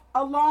yourself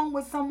along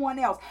with someone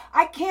else.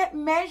 I can't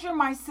measure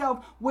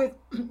myself with,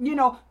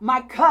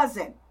 my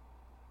cousin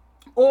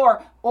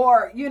or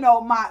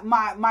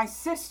my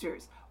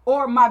sisters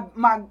or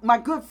my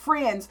good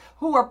friends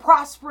who are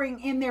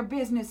prospering in their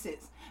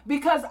businesses.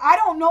 Because I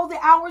don't know the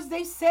hours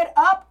they set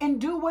up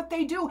and do what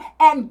they do.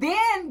 And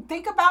then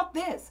think about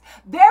this.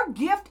 Their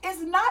gift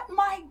is not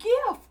my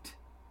gift.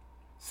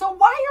 So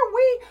why are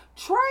we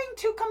trying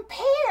to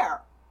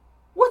compare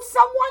with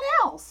someone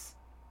else?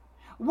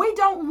 We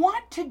don't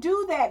want to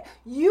do that.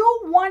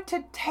 You want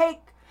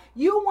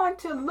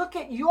to look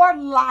at your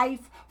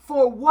life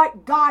for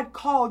what God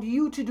called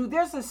you to do.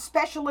 There's a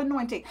special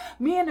anointing.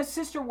 Me and a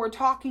sister were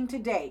talking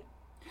today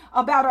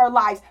about our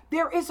lives.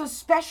 There is a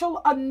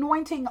special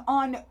anointing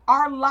on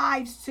our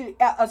lives, to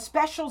a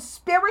special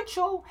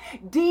spiritual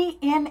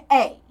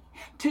DNA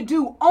to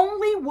do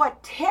only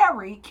what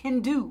Terry can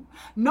do.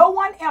 No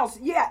one else.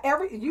 Yeah,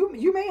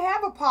 you may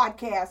have a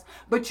podcast,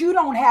 but you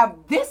don't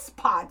have this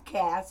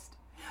podcast.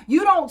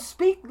 You don't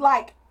speak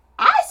like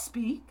I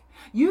speak.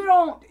 You're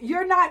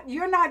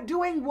not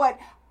doing what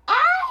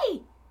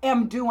I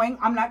am doing.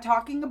 I'm not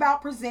talking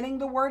about presenting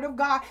the word of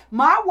God.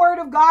 My word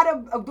of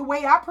God, of the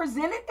way I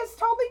present it, is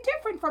totally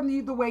different from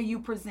the way you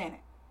present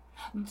it.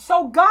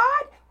 So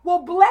God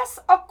will bless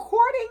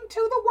according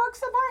to the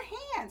works of our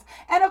hands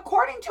and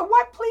according to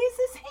what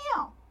pleases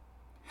him.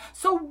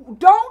 So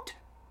don't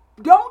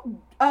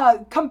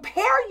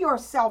compare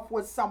yourself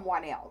with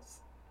someone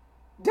else.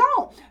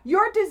 Don't.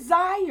 Your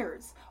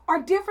desires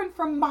are different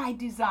from my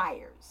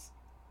desires.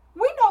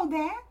 We know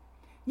that.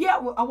 Yeah,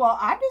 well,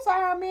 I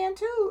desire a man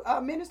too,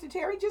 Minister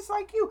Terry, just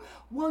like you.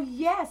 Well,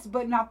 yes,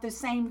 but not the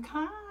same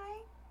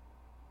kind.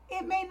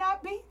 It may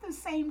not be the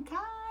same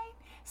kind.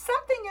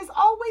 Something is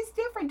always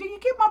different. Do you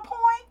get my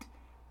point?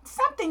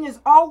 Something is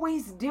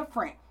always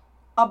different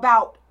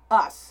about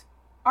us.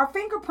 Our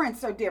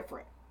fingerprints are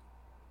different.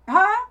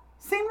 Huh?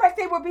 Seem like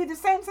they would be the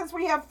same since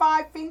we have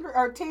 5 fingers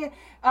or 10,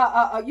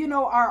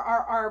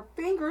 our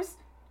fingers.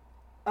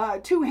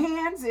 2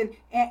 hands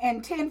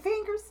and 10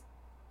 fingers?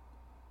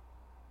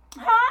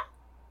 Huh?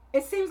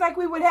 It seems like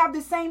we would have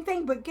the same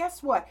thing, but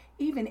guess what?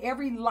 Even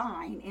every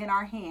line in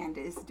our hand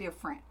is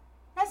different.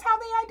 That's how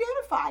they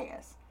identify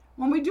us.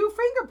 When we do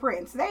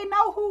fingerprints, they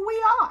know who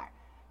we are.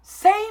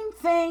 Same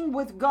thing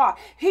with God.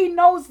 He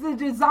knows the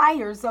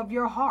desires of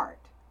your heart.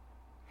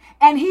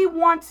 And he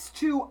wants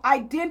to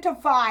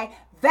identify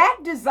that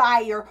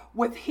desire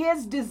with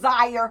his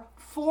desire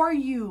for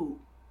you,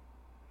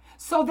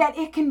 so that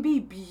it can be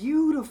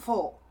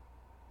beautiful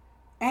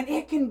and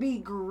it can be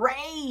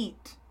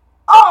great.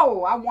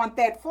 Oh, I want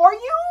that for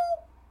you.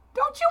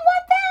 Don't you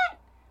want that?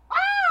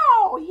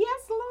 Oh,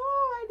 yes,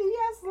 Lord.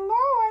 Yes,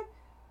 Lord.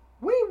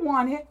 We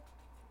want it.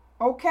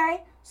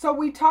 Okay? So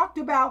we talked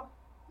about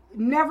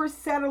never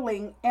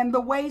settling, and the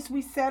ways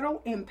we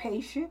settle: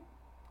 impatient,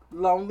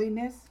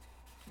 loneliness,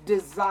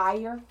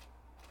 desire.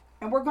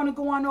 And we're going to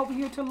go on over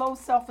here to low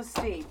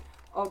self-esteem.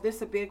 Oh, this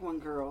is a big one,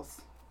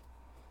 girls.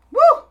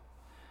 Woo!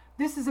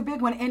 This is a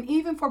big one. And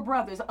even for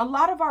brothers, a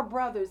lot of our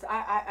brothers,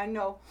 I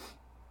know,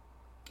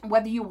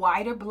 whether you're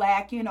white or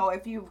black,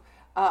 if you've,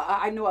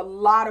 I know a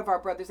lot of our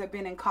brothers have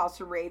been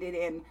incarcerated,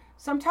 and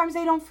sometimes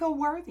they don't feel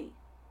worthy.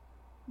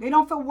 They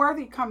don't feel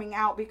worthy coming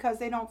out because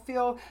they don't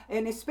feel,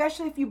 and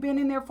especially if you've been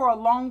in there for a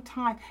long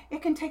time,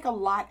 it can take a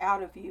lot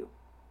out of you.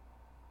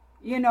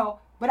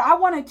 But I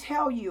want to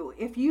tell you,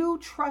 if you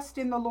trust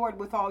in the Lord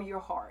with all your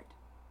heart,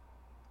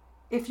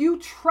 if you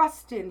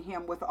trust in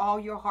him with all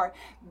your heart,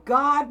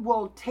 God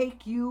will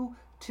take you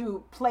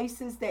to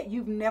places that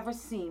you've never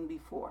seen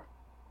before.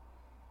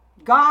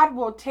 God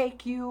will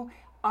take you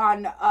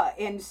on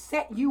and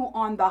set you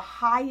on the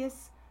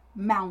highest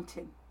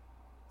mountain.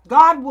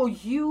 God will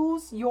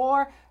use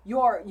your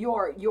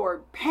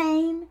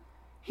pain.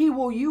 He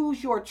will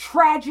use your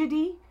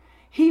tragedy.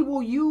 He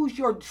will use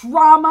your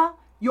drama,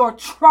 your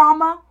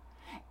trauma,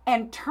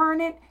 and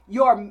turn it,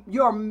 your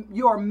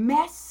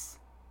mess,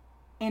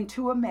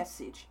 into a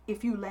message,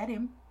 if you let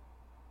him.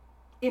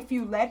 If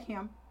you let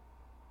him.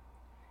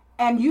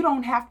 And you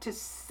don't have to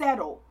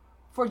settle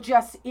for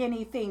just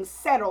anything.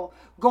 Settle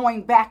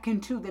going back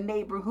into the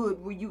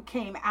neighborhood where you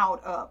came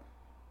out of.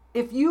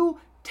 If you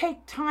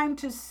take time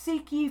to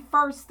seek ye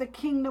first the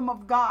kingdom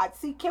of God.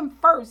 Seek him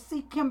first,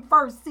 seek him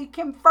first, seek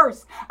him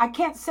first. I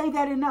can't say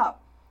that enough.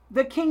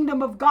 The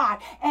kingdom of God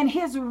and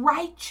his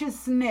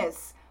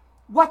righteousness.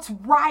 What's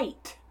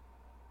right?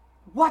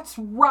 What's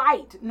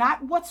right?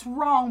 Not what's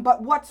wrong,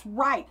 but what's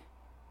right.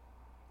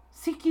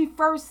 Seek ye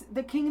first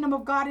the kingdom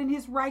of God and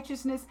his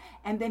righteousness.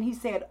 And then he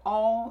said,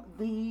 all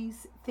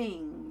these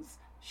things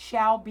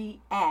shall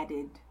be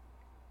added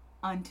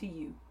unto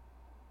you.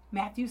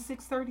 Matthew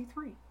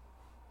 6:33.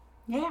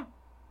 Yeah.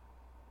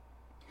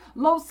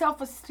 Low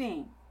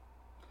self-esteem.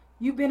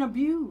 You've been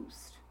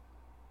abused.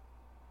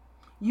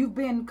 You've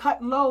been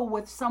cut low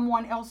with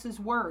someone else's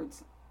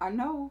words. I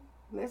know.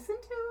 Listen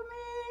to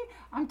me.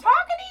 I'm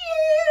talking to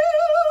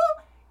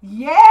you.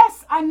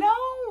 Yes, I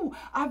know.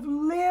 I've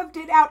lived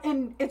it out,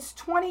 and it's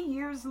 20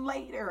 years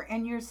later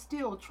and you're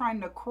still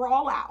trying to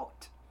crawl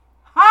out.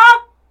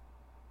 Huh?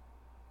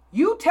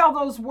 You tell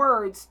those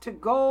words to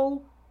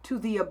go to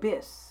the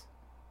abyss,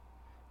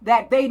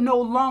 that they no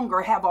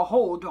longer have a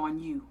hold on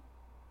you.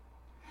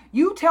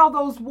 You tell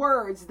those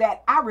words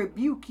that I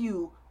rebuke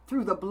you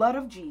through the blood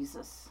of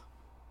Jesus.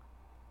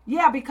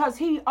 Yeah, because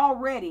he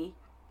already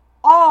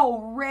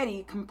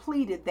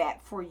completed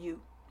that for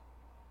you.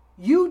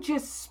 You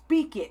just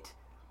speak it.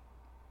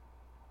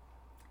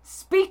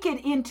 Speak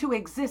it into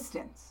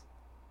existence.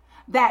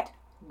 That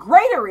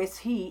greater is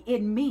he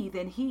in me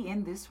than he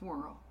in this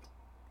world.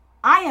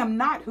 I am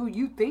not who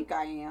you think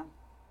I am.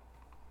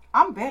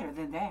 I'm better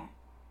than that.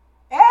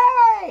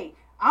 Hey,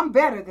 I'm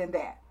better than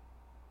that.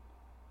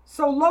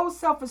 So low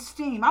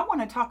self-esteem. I want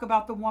to talk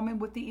about the woman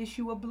with the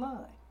issue of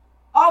blood.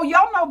 Oh,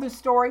 y'all know the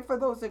story for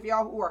those of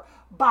y'all who are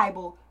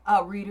Bible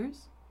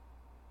readers.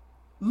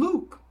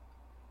 Luke.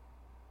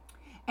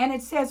 And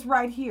it says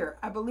right here,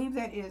 I believe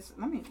that is,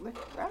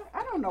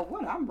 I don't know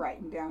what I'm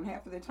writing down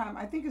half of the time.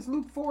 I think it's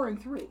Luke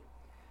 4:3.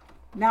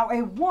 Now,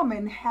 a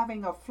woman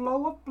having a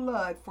flow of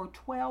blood for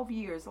 12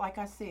 years, like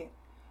I said,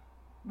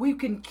 we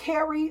can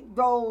carry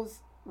those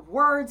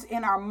words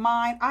in our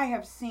mind. I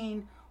have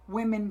seen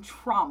women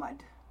trauma,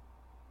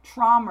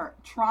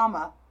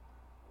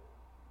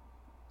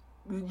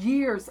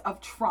 years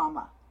of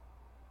trauma,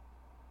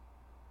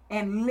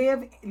 and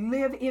live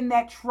in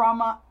that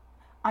trauma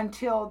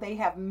until they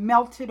have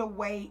melted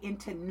away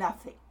into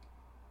nothing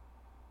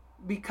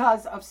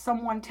because of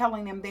someone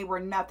telling them they were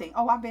nothing.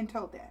 Oh, I've been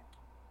told that.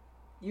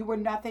 You were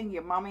nothing,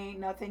 your mama ain't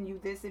nothing, you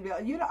this and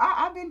that.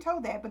 I've been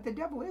told that, but the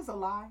devil is a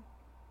lie.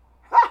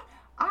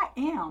 I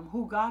am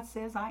who God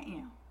says I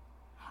am.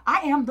 I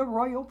am the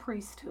royal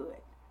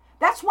priesthood.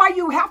 That's why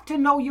you have to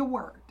know your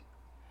word.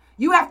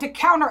 You have to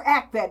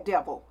counteract that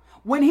devil.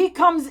 When he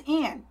comes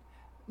in,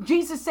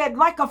 Jesus said,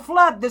 like a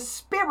flood, the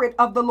Spirit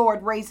of the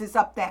Lord raises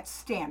up that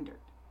standard.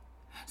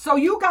 So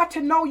you got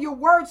to know your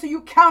word so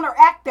you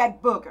counteract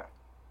that booger.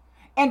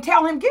 And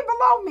tell him, get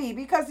below me,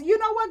 because you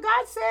know what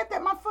God said,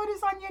 that my foot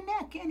is on your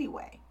neck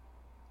anyway.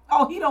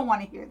 Oh, he don't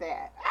want to hear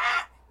that.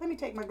 Let me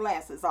take my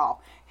glasses off.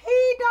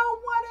 He don't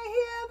want to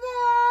hear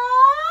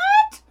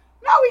that.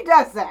 No, he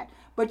doesn't.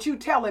 But you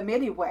tell him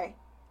anyway.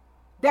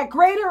 That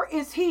greater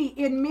is he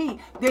in me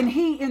than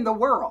he in the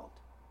world.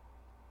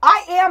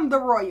 I am the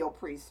royal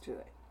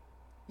priesthood.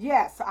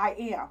 Yes, I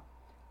am.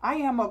 I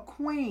am a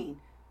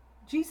queen.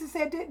 Jesus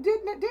said, didn't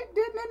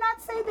it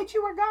not say that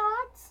you were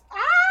God's?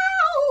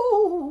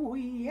 Oh,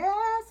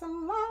 yes,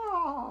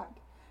 Lord.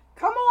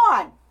 Come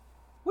on.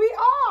 We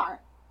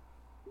are.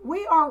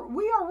 We are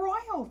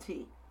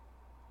royalty.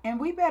 And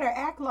we better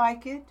act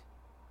like it.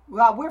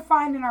 Well, we're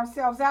finding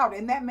ourselves out,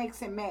 and that makes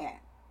him mad.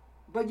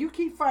 But you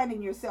keep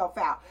finding yourself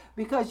out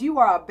because you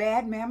are a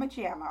bad mamma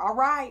jamma. All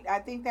right. I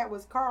think that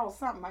was Carl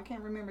something. I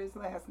can't remember his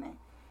last name.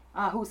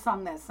 Who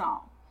sung that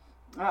song.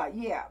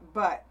 Yeah,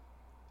 but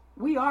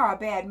we are a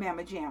bad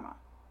mamma jamma.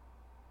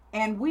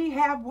 And we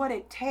have what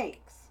it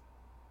takes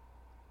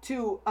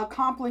to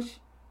accomplish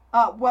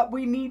what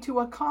we need to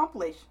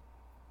accomplish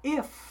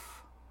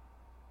if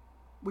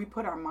we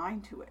put our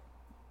mind to it.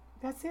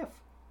 That's if.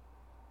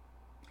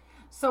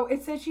 So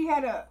it says she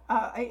had a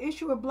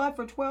issue of blood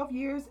for 12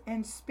 years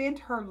and spent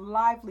her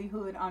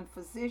livelihood on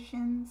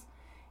physicians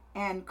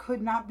and could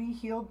not be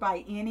healed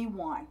by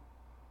anyone.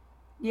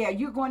 Yeah,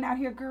 you're going out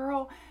here,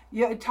 girl.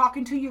 You're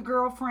talking to your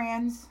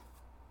girlfriends.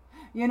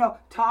 You know,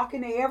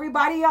 talking to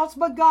everybody else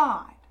but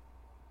God.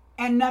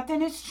 And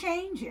nothing is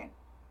changing.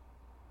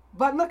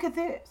 But look at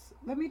this.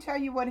 Let me tell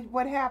you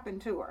what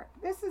happened to her.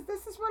 This is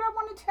what I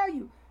want to tell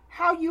you.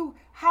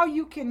 How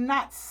you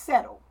cannot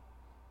settle.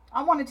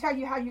 I want to tell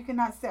you how you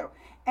cannot settle.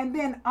 And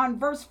then on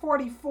verse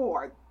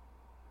 44,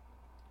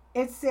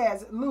 it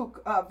says,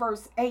 Luke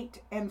verse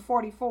 8 and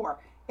 44,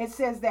 it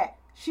says that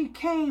she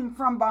came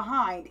from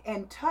behind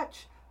and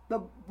touched the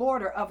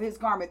border of his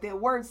garment. The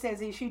word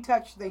says she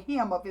touched the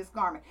hem of his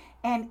garment.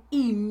 And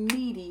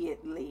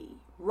immediately,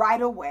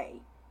 right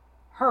away,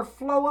 her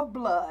flow of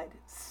blood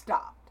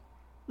stopped.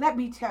 Let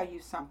me tell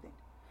you something.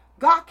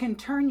 God can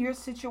turn your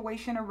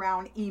situation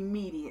around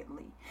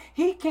immediately.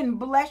 He can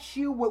bless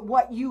you with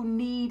what you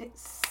need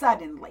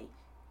suddenly.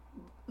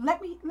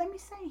 Let me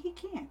say he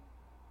can.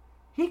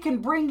 He can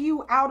bring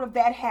you out of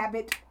that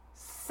habit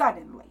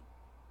suddenly.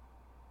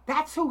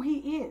 That's who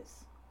he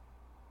is.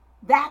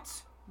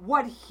 That's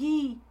what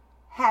he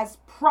has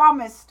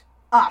promised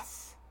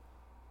us.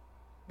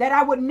 That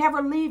I would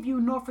never leave you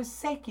nor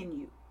forsaken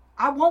you.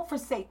 I won't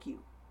forsake you.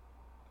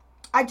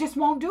 I just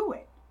won't do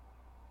it.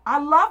 I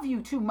love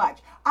you too much.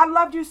 I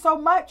loved you so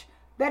much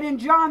that in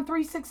John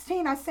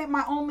 3:16, I sent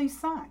my only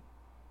son,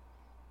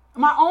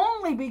 my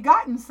only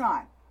begotten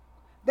son,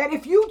 that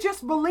if you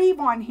just believe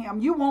on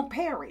him, you won't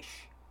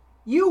perish.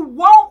 You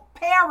won't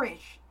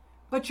perish,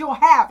 but you'll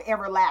have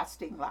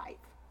everlasting life.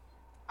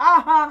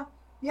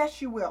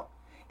 Yes, you will.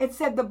 It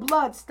said the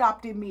blood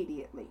stopped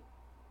immediately.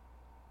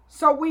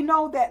 So we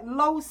know that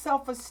low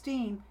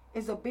self-esteem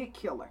is a big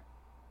killer.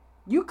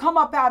 You come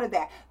up out of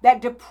that.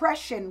 That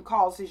depression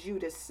causes you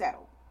to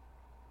settle.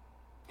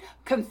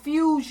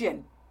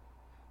 Confusion,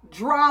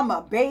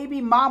 drama,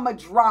 baby mama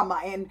drama,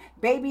 and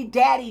baby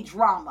daddy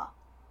drama.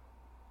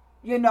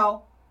 You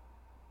know,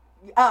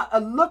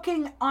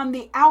 looking on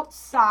the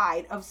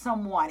outside of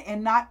someone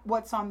and not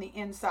what's on the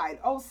inside.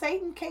 Oh,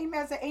 Satan came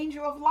as an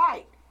angel of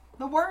light.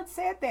 The word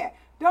said that.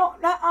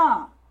 Don't,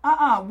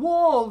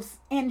 wolves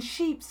in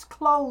sheep's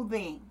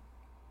clothing.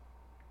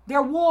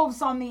 They're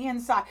wolves on the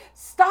inside.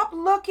 Stop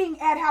looking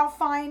at how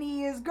fine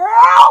he is,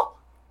 girl.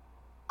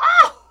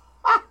 Oh!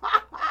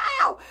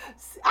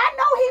 I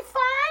know he's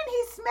fine,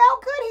 he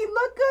smelled good, he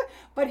looked good,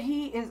 but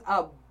he is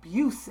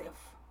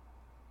abusive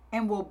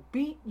and will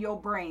beat your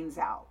brains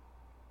out.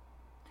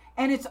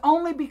 And it's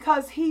only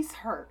because he's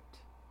hurt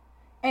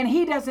and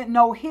he doesn't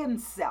know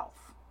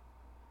himself.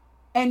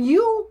 And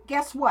you,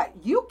 guess what?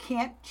 You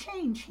can't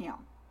change him.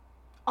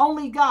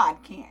 Only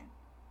God can.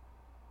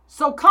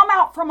 So come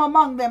out from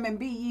among them and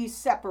be ye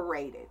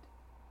separated.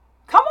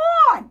 Come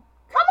on,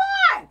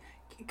 Cletus.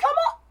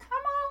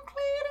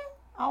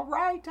 All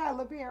right,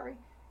 Tyler Perry.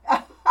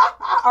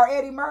 Or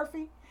Eddie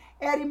Murphy.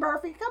 Come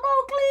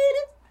on,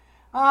 Cletus.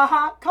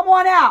 Come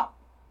on out.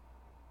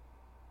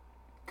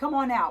 Come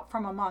on out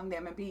from among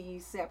them and be ye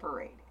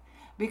separated.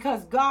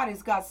 Because God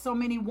has got so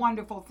many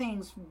wonderful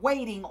things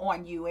waiting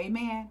on you.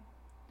 Amen.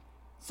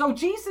 So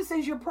Jesus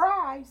is your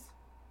prize.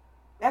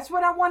 That's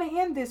what I want to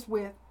end this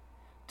with.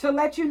 To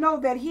let you know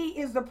that he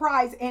is the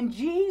prize. And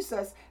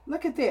Jesus,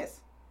 look at this.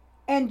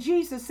 And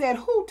Jesus said,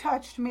 who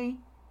touched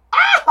me?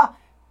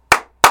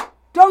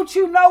 Don't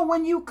you know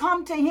when you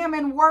come to him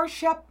in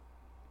worship,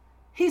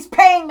 he's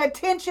paying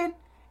attention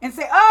and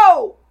say,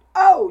 oh,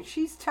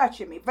 she's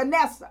touching me.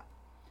 Vanessa,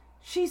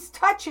 she's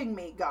touching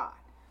me, God.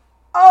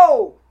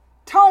 Oh,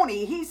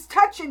 Tony, he's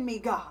touching me,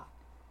 God.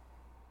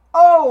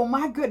 Oh,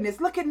 my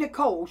goodness. Look at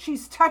Nicole.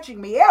 She's touching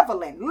me.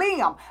 Evelyn,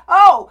 Liam.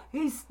 Oh,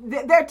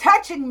 they're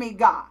touching me,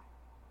 God.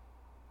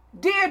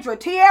 Deirdre,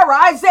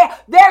 Tiara, Isaiah,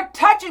 they're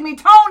touching me.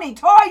 Tony,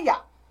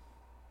 Toya,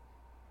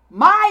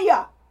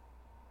 Maya,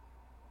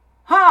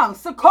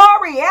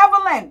 Sakari,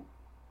 Evelyn,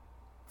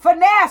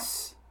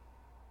 Finesse,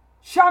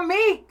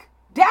 Shamik,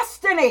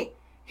 Destiny.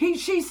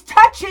 She's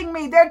touching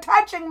me. They're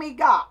touching me,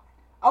 God.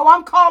 Oh,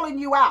 I'm calling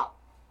you out.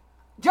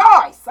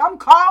 Joyce, I'm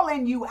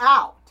calling you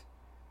out.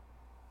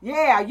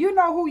 Yeah, you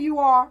know who you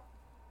are.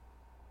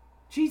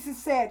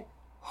 Jesus said,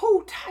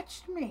 who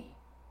touched me?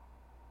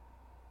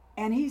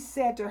 And he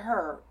said to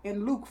her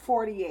in Luke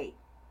 48,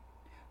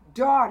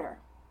 daughter,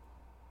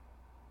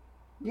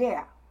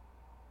 yeah,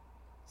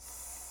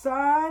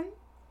 son,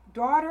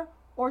 daughter,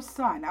 or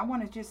son. I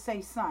want to just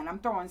say son. I'm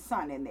throwing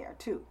son in there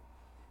too.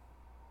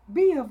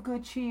 Be of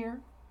good cheer.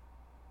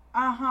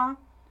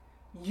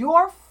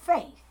 Your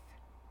faith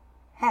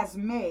has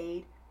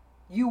made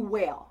you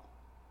well.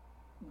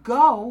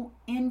 Go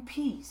in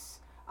peace.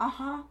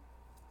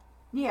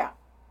 Yeah.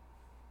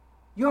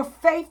 Your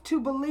faith to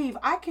believe,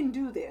 I can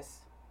do this.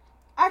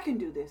 I can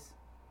do this.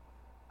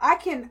 I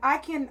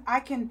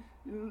can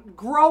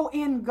grow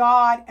in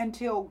God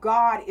until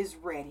God is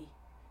ready.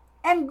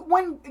 And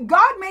when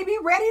God may be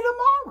ready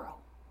tomorrow.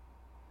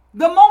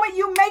 The moment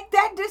you make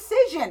that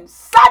decision,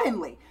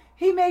 suddenly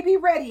he may be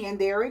ready, and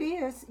there it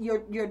is,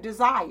 your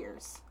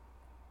desires.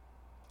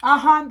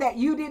 That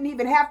you didn't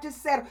even have to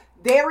settle.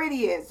 There it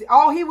is.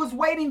 All he was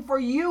waiting for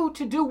you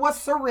to do was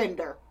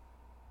surrender.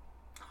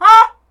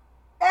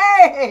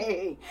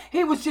 Hey,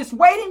 he was just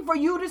waiting for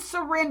you to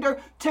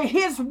surrender to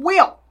his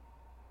will.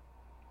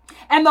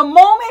 And the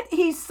moment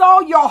he saw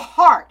your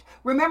heart,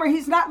 remember,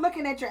 he's not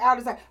looking at your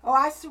outer side. Oh,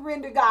 I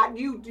surrender, God.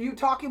 You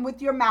talking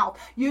with your mouth.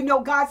 You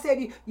know, God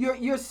said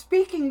you're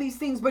speaking these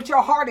things, but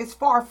your heart is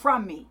far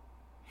from me.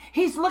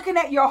 He's looking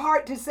at your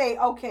heart to say,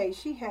 okay,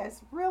 she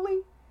has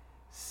really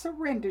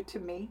surrendered to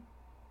me.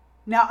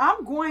 Now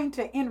I'm going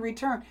to, in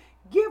return,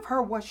 give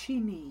her what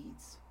she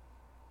needs.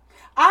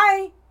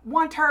 I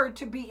want her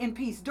to be in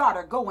peace.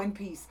 Daughter, go in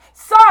peace.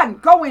 Son,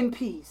 go in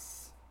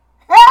peace.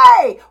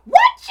 Hey,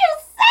 what you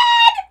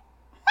said?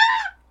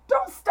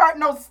 Don't start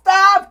no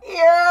stuff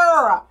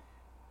here.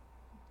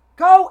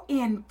 Go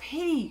in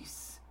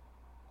peace.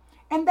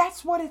 And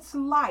that's what it's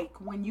like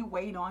when you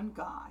wait on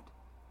God.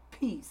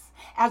 Peace,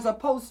 as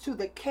opposed to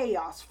the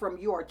chaos from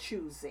your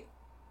choosing.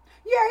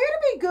 Yeah,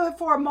 it'll be good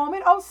for a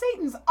moment. Oh,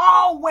 Satan's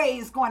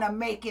always going to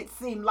make it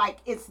seem like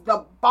it's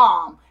the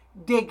bomb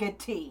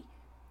diggity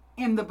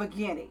in the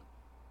beginning.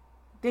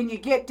 Then you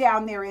get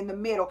down there in the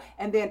middle,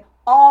 and then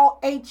all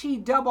HE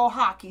double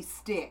hockey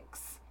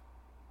sticks,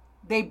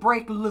 they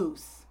break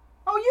loose.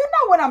 Oh, you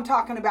know what I'm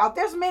talking about.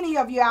 There's many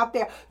of you out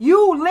there.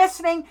 You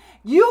listening,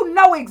 you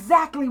know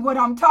exactly what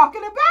I'm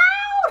talking about.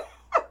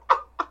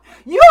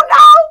 You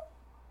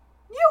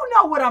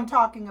know what I'm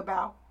talking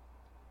about.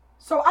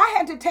 So I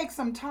had to take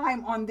some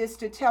time on this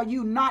to tell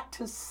you not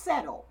to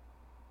settle.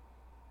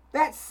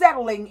 That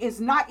settling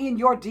is not in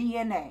your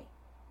DNA.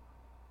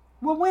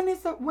 Well, when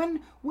is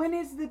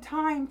the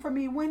time for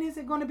me? When is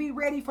it going to be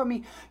ready for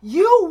me?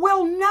 You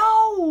will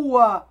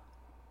know.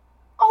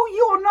 Oh,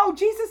 you'll know.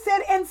 Jesus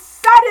said, and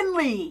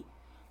suddenly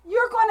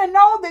you're going to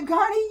know that,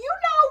 honey, you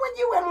know when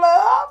you're in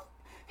love.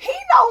 He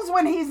knows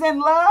when he's in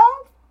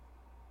love.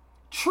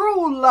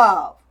 True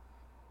love.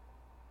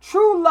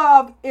 True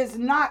love is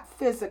not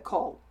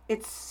physical.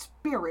 It's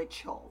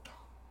spiritual.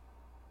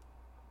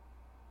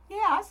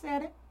 Yeah, I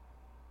said it.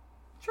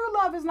 True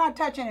love is not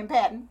touching and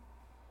patting.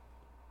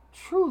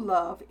 True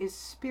love is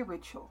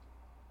spiritual.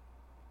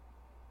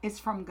 It's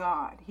from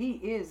God. He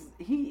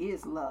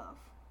is love.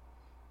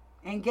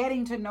 And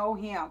getting to know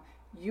him,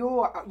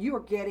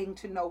 you're getting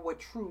to know what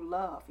true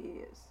love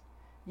is.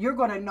 You're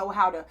going to know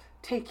how to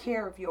take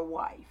care of your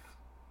wife.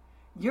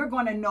 You're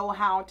going to know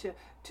how to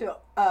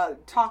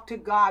talk to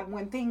God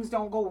when things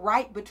don't go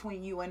right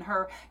between you and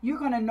her. You're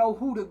going to know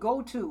who to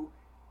go to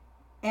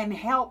and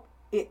help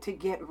it to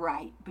get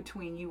right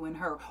between you and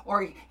her,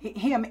 or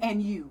him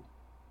and you.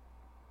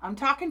 I'm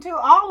talking to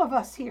all of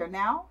us here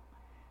now.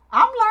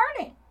 I'm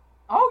learning.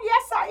 Oh,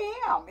 yes,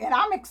 I am. And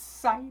I'm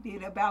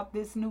excited about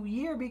this new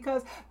year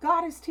because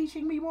God is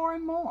teaching me more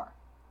and more.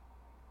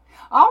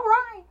 All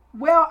right.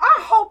 Well,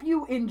 I hope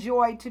you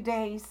enjoyed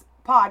today's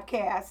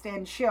podcast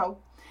and show.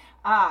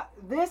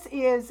 This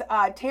is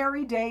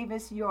Terry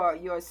Davis,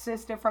 your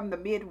sister from the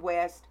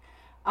Midwest.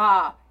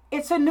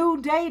 It's a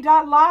new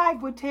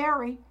day.live with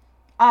Terry.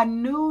 A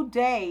new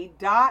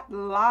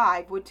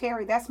day.live with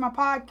Terry. That's my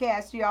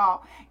podcast,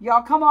 y'all.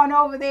 Y'all come on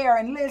over there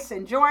and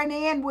listen. Join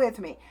in with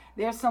me.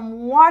 There's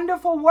some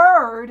wonderful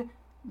word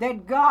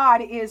that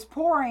God is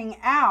pouring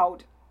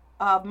out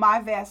of my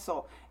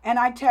vessel. And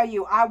I tell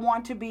you, I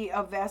want to be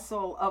a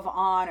vessel of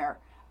honor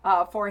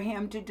for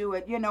him to do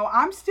it. You know,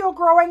 I'm still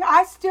growing.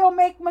 I still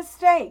make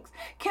mistakes.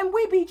 Can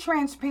we be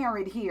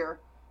transparent here?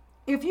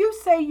 If you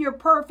say you're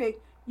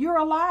perfect, you're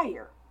a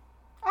liar.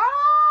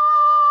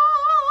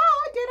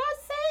 Did I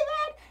say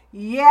that?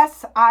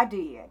 Yes, I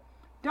did.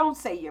 Don't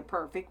say you're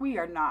perfect. We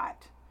are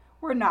not.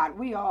 We're not.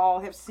 We all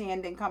have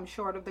sinned and come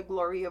short of the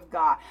glory of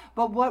God.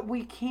 But what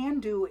we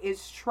can do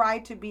is try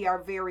to be our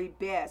very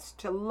best,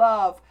 to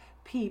love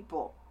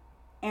people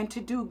and to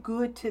do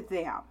good to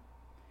them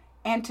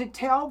and to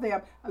tell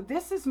them,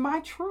 this is my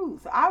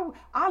truth.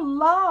 I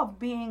love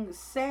being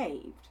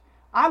saved.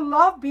 I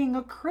love being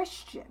a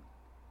Christian.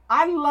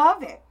 I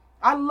love it.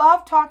 I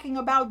love talking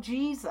about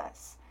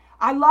Jesus.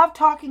 I love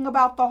talking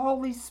about the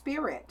Holy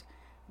Spirit.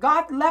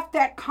 God left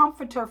that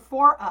comforter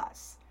for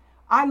us.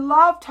 I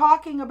love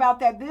talking about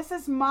that. This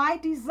is my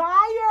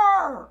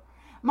desire.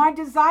 My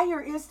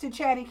desire is to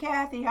chatty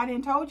Cathy. I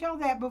didn't told y'all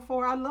that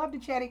before. I love to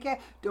chatty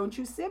Cathy. Don't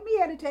you sit me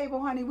at a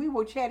table, honey. We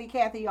will chatty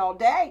Cathy all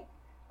day.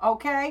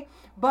 Okay?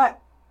 But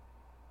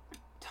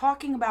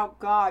talking about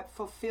God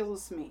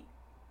fulfills me.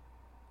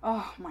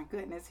 Oh my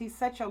goodness. He's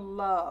such a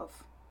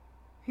love.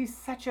 He's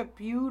such a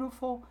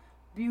beautiful,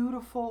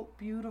 beautiful,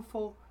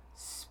 beautiful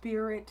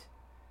spirit.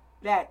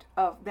 That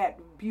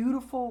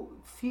beautiful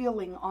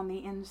feeling on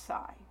the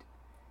inside.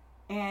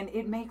 And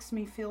it makes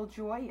me feel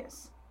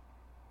joyous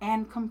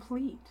and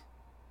complete.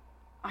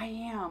 I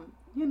am.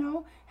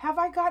 Have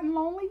I gotten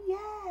lonely?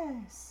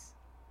 Yes.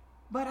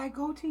 But I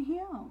go to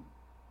him.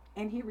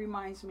 And he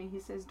reminds me, he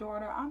says,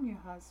 daughter, I'm your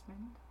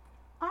husband.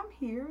 I'm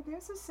here.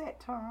 There's a set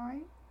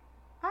time.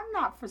 I'm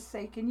not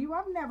forsaken you.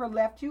 I've never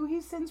left you.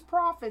 He sends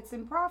prophets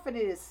and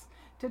prophetess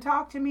to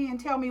talk to me and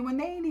tell me when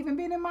they ain't even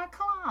been in my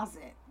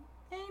closet.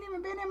 They ain't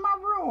even been in my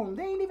room.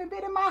 They ain't even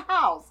been in my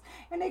house.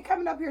 And they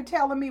coming up here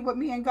telling me what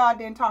me and God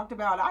then talked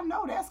about. I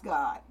know that's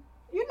God.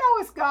 You know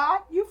it's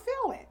God. You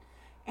feel it.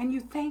 And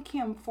you thank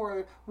him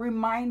for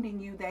reminding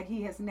you that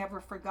he has never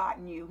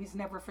forgotten you. He's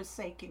never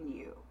forsaken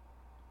you.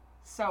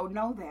 So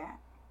know that.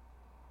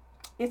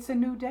 It's a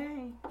new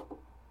day.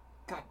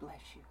 God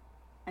bless you.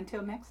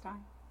 Until next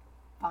time.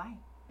 Bye.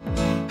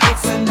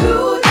 It's a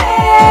new